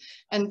life.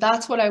 And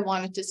that's what I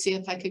wanted to see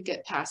if I could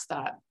get past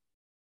that.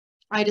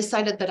 I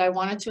decided that I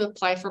wanted to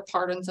apply for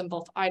pardons in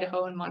both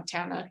Idaho and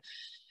Montana.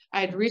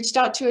 I had reached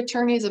out to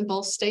attorneys in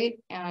both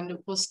states and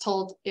was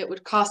told it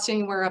would cost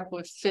anywhere up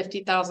with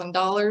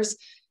 $50,000.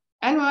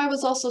 And I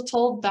was also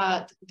told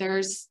that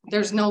there's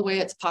no way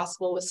it's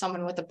possible with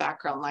someone with a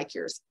background like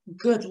yours.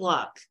 Good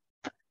luck.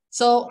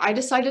 So I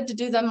decided to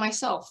do them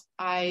myself.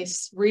 I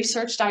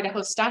researched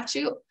Idaho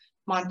statute,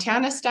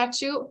 Montana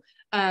statute,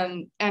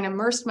 and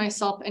immersed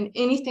myself in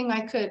anything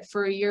I could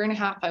for 1.5 years.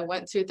 I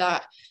went through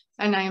that.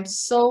 And I am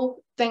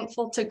so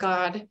thankful to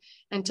God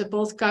and to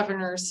both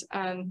governors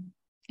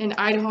in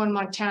Idaho and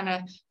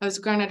Montana. I was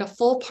granted a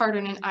full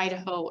pardon in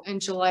Idaho in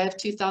July of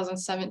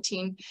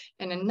 2017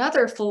 and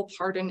another full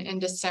pardon in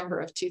December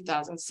of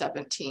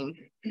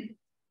 2017.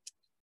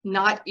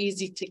 Not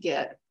easy to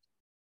get.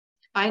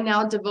 I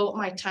now devote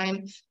my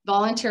time,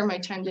 volunteer my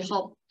time to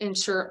help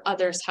ensure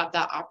others have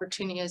that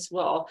opportunity as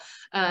well.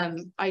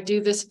 I do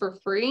this for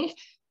free.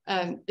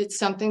 It's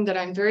something that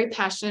I'm very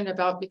passionate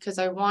about because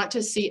I want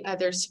to see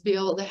others be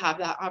able to have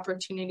that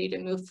opportunity to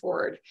move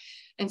forward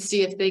and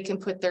see if they can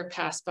put their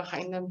past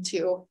behind them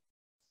too.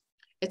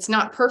 It's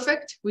not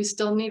perfect. We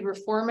still need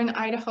reform in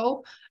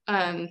Idaho.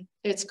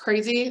 It's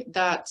crazy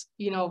that,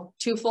 you know,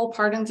 2 full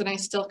pardons and I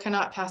still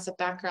cannot pass a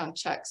background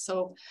check.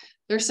 So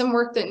there's some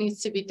work that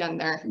needs to be done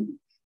there.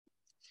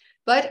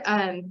 But,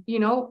 you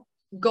know,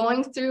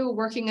 going through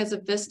working as a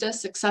VISTA,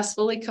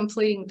 successfully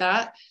completing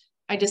that,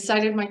 I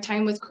decided my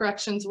time with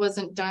corrections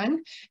wasn't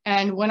done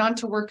and went on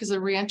to work as a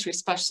reentry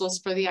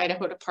specialist for the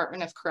Idaho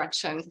Department of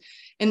Correction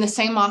in the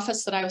same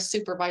office that I was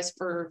supervised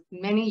for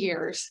many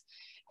years,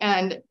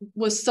 and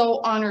was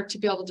so honored to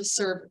be able to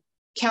serve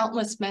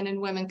countless men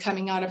and women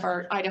coming out of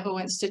our Idaho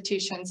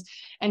institutions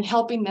and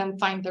helping them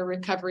find their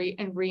recovery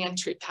and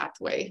reentry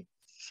pathway.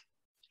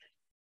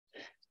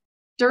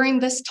 During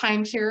this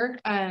time here,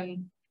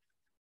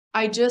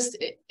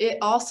 it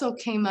also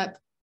came up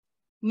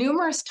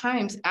numerous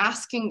times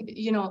asking,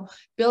 you know,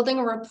 building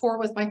a rapport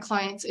with my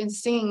clients and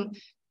seeing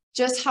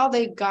just how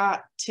they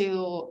got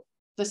to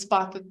the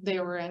spot that they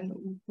were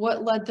in,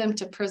 what led them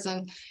to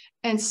prison.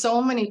 And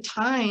so many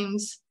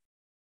times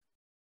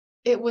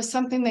it was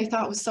something they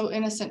thought was so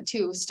innocent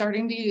too,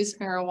 starting to use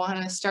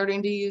marijuana,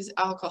 starting to use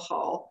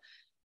alcohol.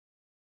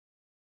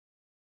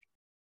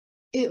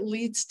 It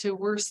leads to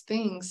worse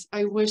things.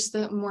 I wish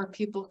that more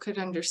people could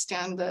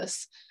understand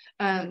this.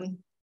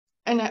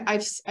 And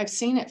I've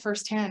seen it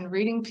firsthand,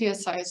 reading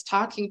PSIs,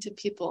 talking to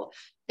people.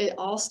 It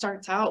all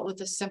starts out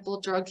with a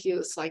simple drug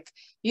use, like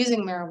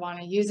using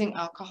marijuana, using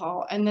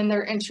alcohol, and then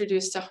they're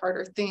introduced to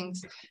harder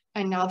things.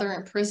 And now they're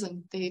in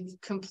prison. They've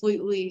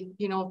completely,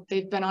 you know,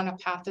 they've been on a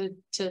path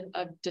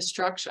to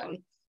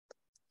destruction.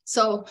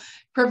 So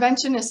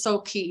prevention is so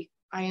key.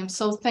 I am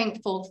so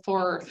thankful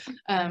for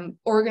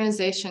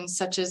organizations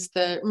such as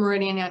the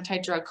Meridian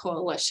Anti-Drug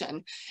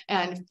Coalition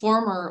and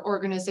former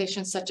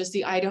organizations such as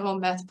the Idaho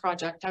Meth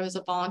Project. I was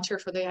a volunteer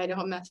for the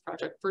Idaho Meth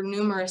Project for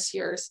numerous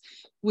years.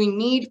 We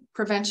need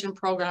prevention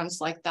programs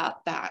like that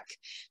back,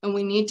 and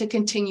we need to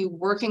continue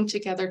working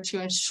together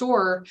to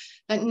ensure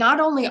that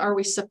not only are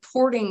we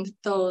supporting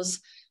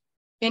those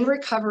in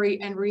recovery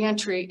and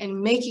reentry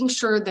and making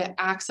sure that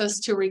access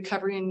to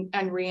recovery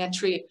and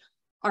reentry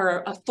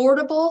are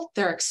affordable,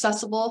 they're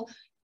accessible,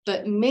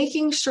 but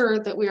making sure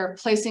that we are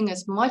placing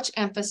as much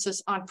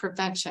emphasis on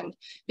prevention.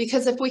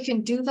 Because if we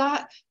can do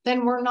that,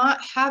 then we're not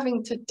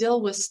having to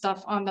deal with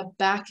stuff on the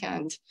back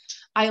end.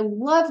 I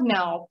love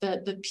now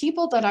that the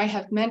people that I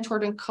have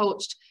mentored and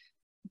coached,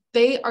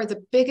 they are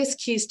the biggest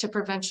keys to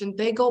prevention.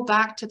 They go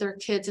back to their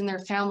kids and their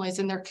families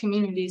and their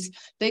communities.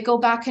 They go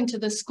back into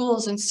the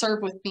schools and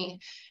serve with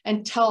me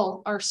and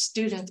tell our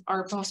students,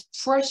 our most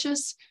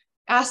precious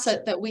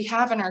asset that we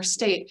have in our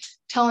state,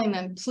 telling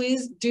them,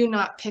 please do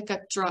not pick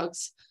up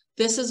drugs.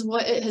 This is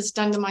what it has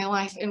done to my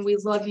life, and we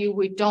love you.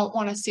 We don't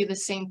want to see the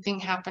same thing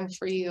happen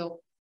for you.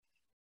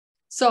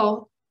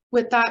 So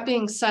with that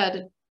being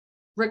said,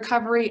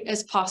 recovery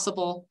is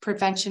possible.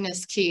 Prevention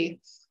is key.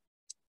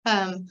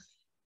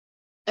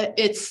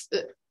 It's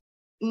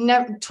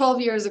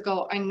 12 years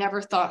ago, I never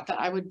thought that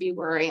I would be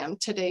where I am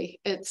today.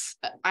 It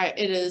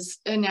is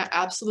an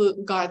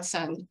absolute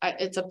godsend.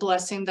 It's a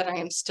blessing that I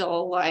am still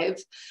alive.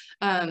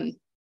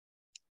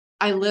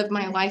 I live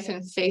my life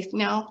in faith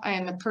now. I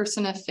am a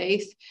person of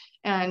faith,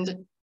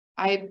 and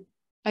I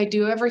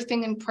do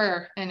everything in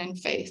prayer and in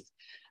faith.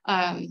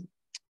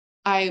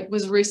 I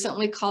was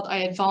recently called, I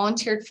had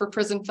volunteered for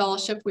Prison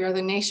Fellowship. We are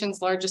the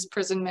nation's largest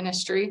prison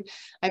ministry.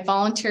 I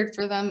volunteered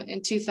for them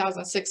in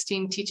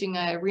 2016, teaching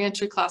a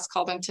reentry class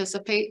called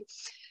Anticipate.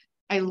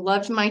 I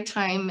loved my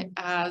time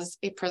as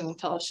a Prison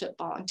Fellowship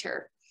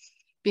volunteer,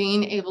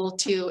 being able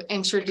to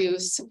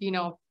introduce, you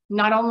know,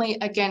 not only,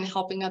 again,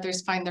 helping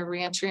others find their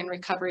reentry and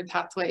recovery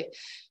pathway,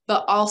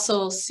 but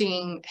also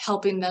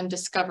helping them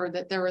discover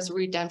that there was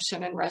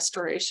redemption and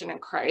restoration in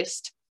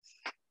Christ.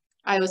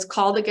 I was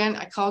called again.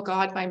 I call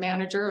God my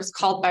manager. I was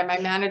called by my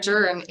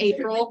manager in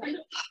April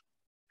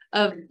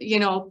of,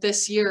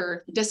 this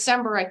year.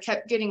 December, I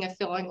kept getting a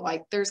feeling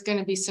like there's going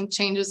to be some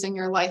changes in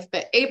your life.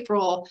 But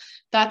April,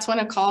 that's when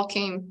a call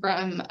came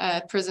from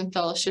Prison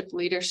Fellowship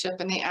leadership,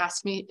 and they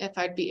asked me if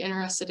I'd be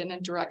interested in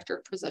a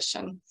director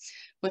position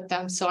with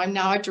them. So I'm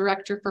now a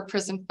director for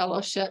Prison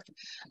Fellowship.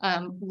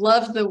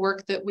 Love the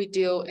work that we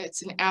do.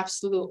 It's an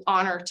absolute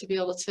honor to be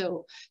able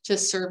to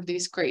serve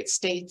these great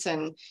states,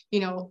 and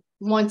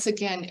once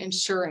again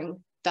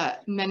ensuring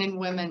that men and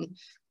women,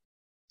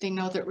 they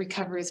know that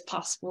recovery is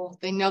possible.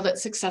 They know that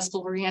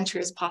successful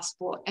reentry is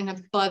possible. And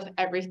above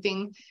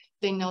everything,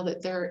 they know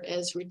that there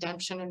is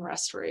redemption and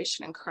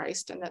restoration in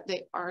Christ, and that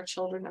they are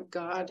children of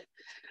God.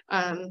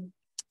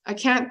 I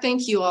can't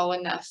thank you all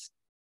enough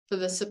for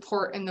the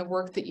support and the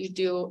work that you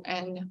do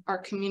in our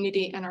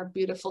community and our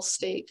beautiful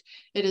state.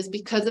 It is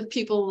because of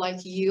people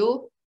like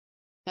you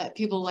that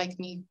people like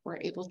me were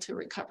able to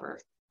recover.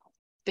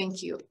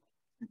 Thank you.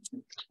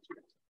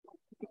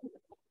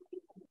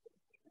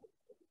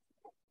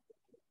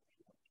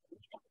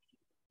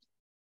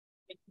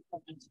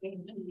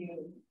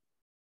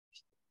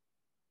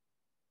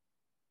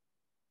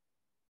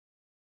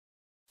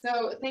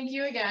 So thank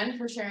you again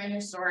for sharing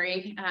your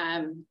story,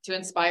 to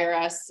inspire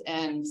us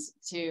and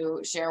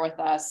to share with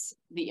us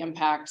the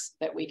impact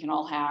that we can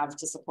all have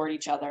to support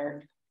each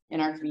other in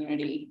our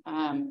community.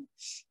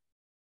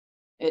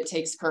 It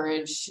takes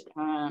courage,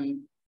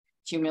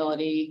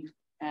 humility,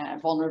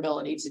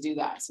 vulnerability to do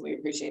that. So we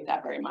appreciate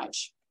that very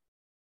much.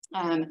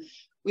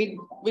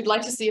 We'd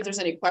like to see if there's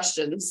any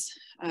questions.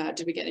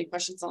 Did we get any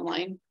questions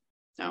online?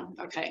 No,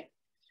 okay.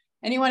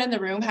 Anyone in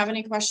the room have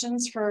any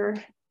questions for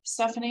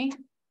Stephanie?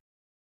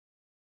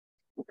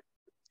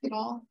 At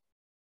all?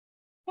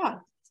 Yeah.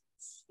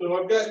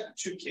 So I've got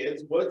 2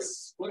 kids.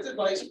 What's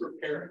advice for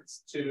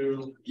parents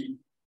to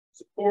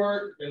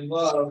support and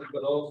love,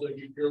 but also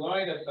your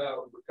line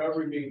about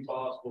recovery being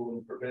possible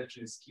and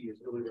prevention is key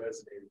is really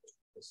resonated with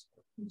this.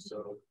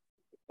 So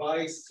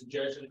advice,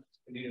 suggestions,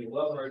 continue to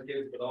love our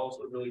kids, but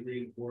also really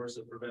reinforce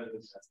the preventative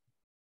testing.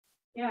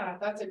 Yeah,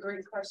 that's a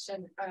great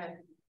question,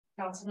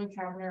 Councilman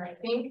Kavner. I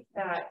think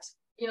that,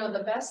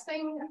 the best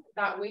thing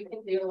that we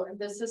can do, and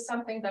this is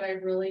something that I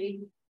really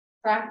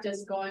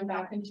practice going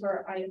back into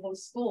our Idaho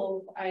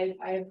schools.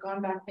 I've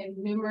gone back in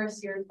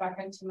numerous years back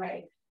into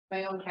my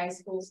own high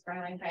school,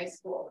 Skyline High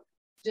School,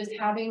 just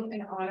having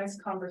an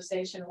honest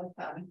conversation with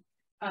them.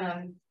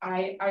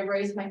 I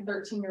raised my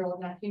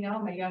 13-year-old nephew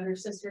now. My younger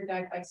sister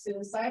died by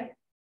suicide,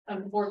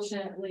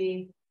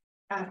 unfortunately,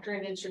 after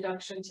an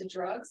introduction to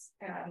drugs,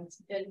 and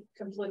it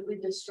completely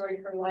destroyed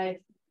her life.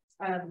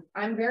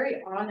 I'm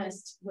very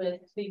honest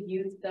with the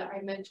youth that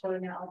I mentor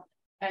now.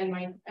 And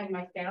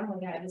my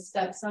family. I have a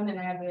stepson, and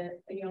I have a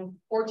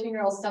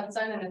 14-year-old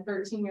stepson and a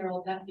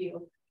 13-year-old nephew.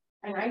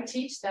 And I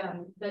teach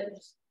them that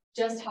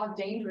just how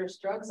dangerous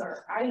drugs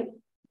are.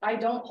 I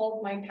don't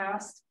hold my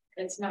past.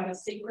 It's not a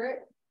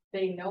secret.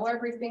 They know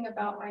everything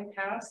about my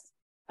past.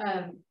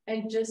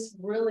 And just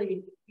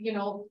really,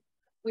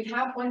 we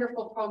have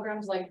wonderful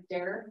programs like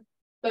DARE,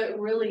 but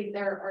really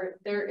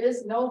there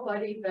is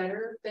nobody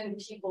better than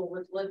people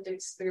with lived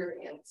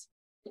experience.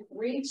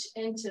 Reach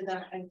into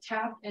that and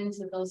tap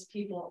into those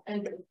people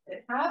and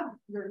have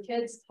your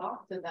kids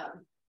talk to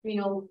them.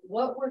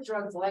 What were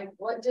drugs like?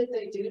 What did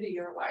they do to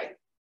your life?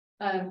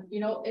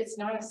 It's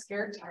not a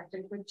scare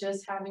tactic, but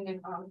just having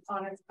an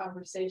honest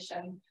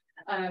conversation.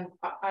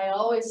 I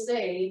always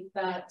say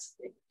that,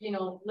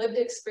 lived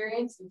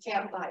experience, you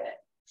can't buy it.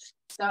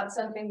 It's not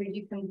something that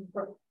you can,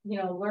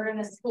 learn in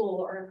a school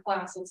or a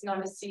class. It's not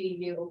a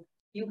CEU.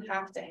 You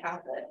have to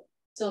have it.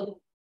 So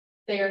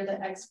they're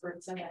the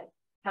experts in it.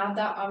 Have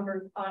that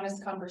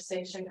honest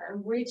conversation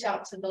and reach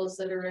out to those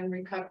that are in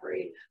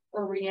recovery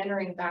or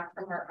re-entering back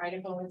from our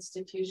Idaho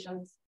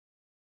institutions,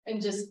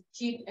 and just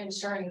keep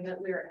ensuring that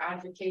we are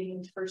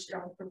advocating for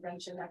strong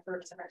prevention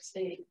efforts in our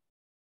state.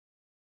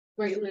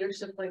 Great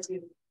leadership like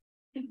you.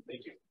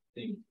 Thank you.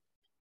 Thank you.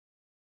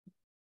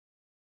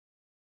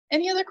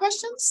 Any other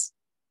questions?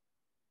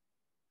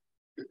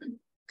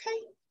 Okay.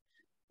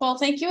 Well,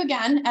 thank you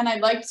again. And I'd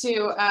like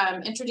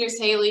to introduce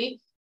Haley.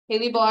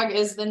 Haley Blogg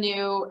is the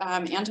new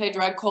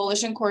Anti-Drug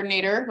Coalition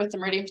coordinator with the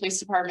Meridian Police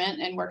Department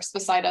and works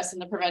beside us in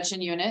the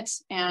prevention unit.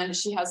 And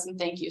she has some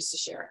thank yous to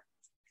share.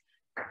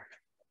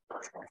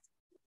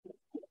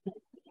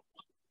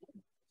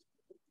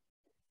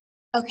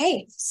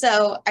 Okay,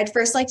 so I'd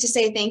first like to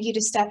say thank you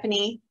to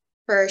Stephanie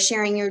for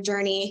sharing your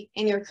journey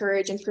and your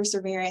courage and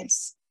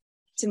perseverance.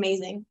 It's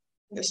amazing,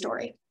 your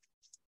story.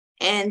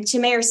 And to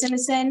Mayor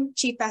Simison,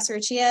 Chief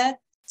Basterrechea,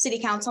 City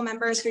Council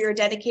members for your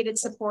dedicated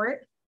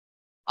support.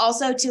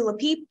 Also to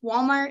LaPeep,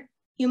 Walmart,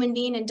 Human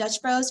Bean, and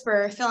Dutch Bros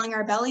for filling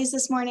our bellies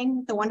this morning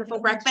with a wonderful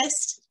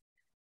breakfast.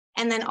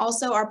 And then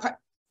also our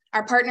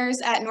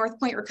partners at North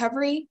Point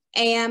Recovery,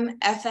 AM,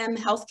 FM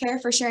Healthcare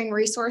for sharing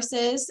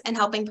resources and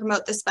helping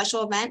promote this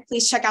special event.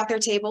 Please check out their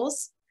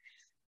tables.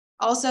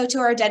 Also to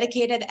our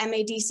dedicated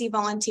MADC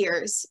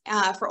volunteers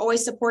for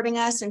always supporting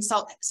us and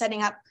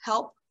setting up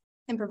help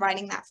and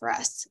providing that for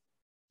us.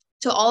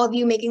 To all of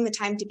you making the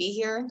time to be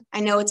here,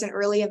 I know it's an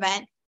early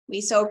event.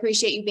 We so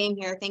appreciate you being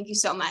here. Thank you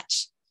so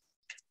much.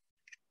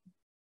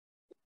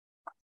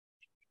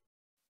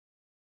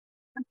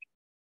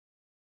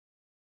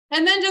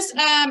 And then just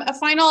a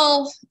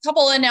final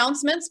couple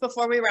announcements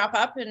before we wrap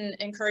up, and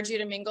encourage you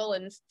to mingle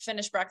and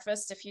finish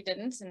breakfast if you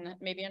didn't, and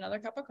maybe another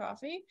cup of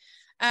coffee.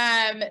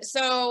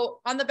 So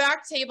on the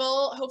back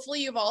table,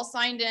 hopefully you've all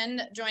signed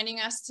in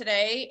joining us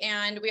today.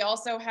 And we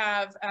also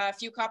have a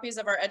few copies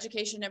of our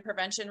education and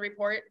prevention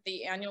report,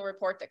 the annual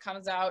report that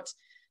comes out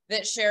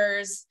that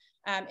shares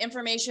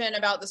information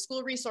about the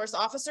school resource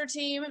officer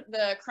team,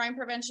 the crime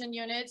prevention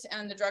unit,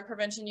 and the drug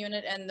prevention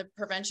unit, and the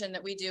prevention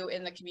that we do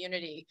in the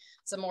community.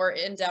 It's a more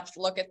in-depth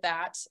look at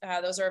that.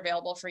 Those are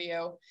available for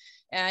you.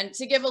 And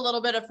to give a little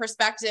bit of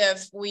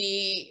perspective,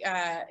 we,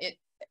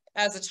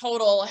 as a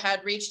total,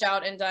 had reached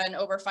out and done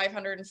over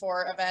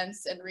 504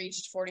 events and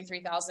reached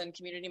 43,000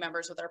 community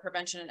members with our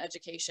prevention and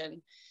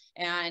education.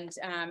 And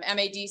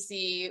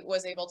MADC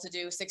was able to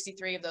do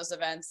 63 of those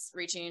events,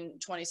 reaching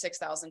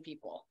 26,000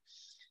 people.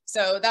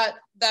 So that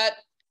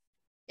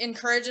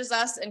encourages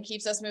us and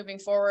keeps us moving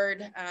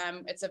forward.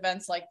 It's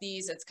events like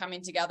these, it's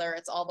coming together,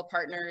 it's all the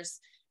partners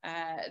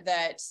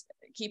that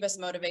keep us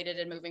motivated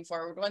and moving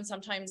forward when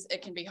sometimes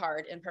it can be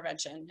hard in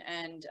prevention.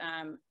 And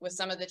with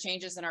some of the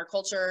changes in our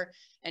culture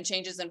and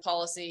changes in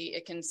policy,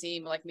 it can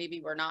seem like maybe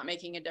we're not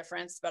making a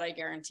difference, but I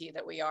guarantee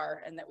that we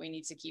are, and that we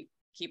need to keep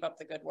up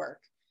the good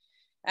work.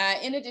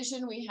 In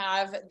addition, we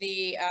have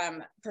the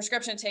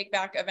prescription take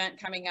back event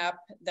coming up.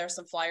 There's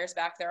some flyers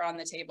back there on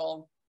the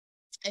table.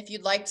 If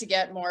you'd like to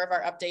get more of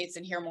our updates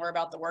and hear more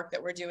about the work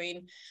that we're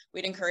doing,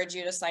 we'd encourage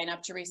you to sign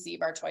up to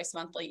receive our twice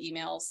monthly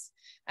emails.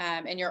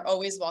 And you're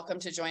always welcome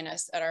to join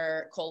us at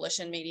our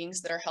coalition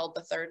meetings that are held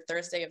the third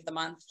Thursday of the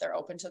month. They're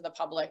open to the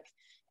public,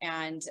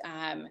 and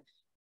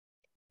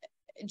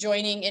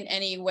joining in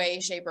any way,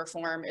 shape, or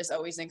form is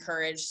always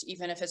encouraged,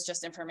 even if it's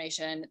just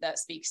information that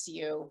speaks to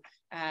you.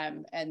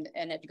 And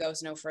it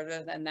goes no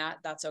further than that,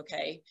 that's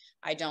okay.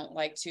 I don't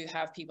like to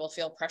have people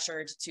feel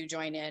pressured to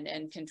join in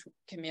and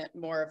commit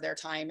more of their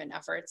time and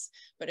efforts.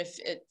 But if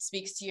it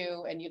speaks to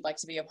you and you'd like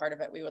to be a part of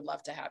it, we would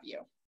love to have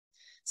you.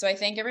 So I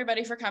thank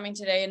everybody for coming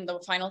today. And the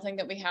final thing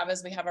that we have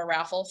is we have a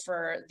raffle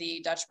for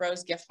the Dutch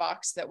Bros gift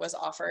box that was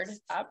offered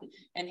up,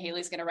 and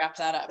Haley's going to wrap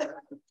that up.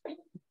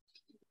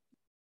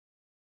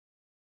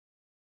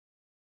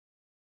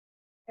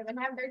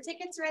 Everyone have their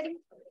tickets ready?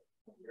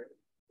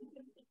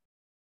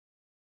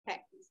 Okay.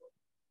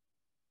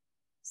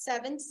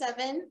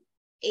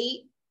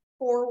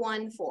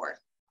 778414.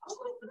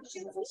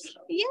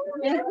 Yeah.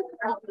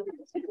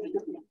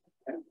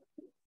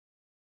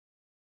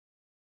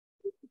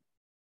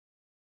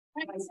 I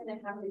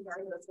didn't have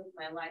regardless with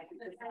my life.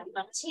 I'm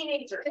a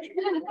teenager.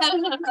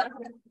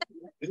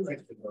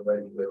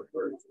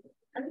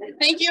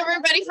 Thank you,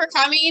 everybody, for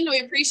coming.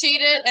 We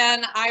appreciate it,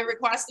 and I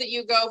request that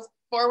you go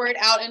forward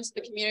out into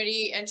the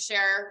community and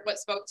share what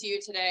spoke to you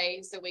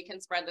today so we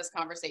can spread this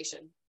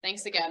conversation.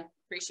 Thanks again.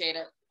 Appreciate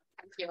it.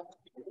 Thank you.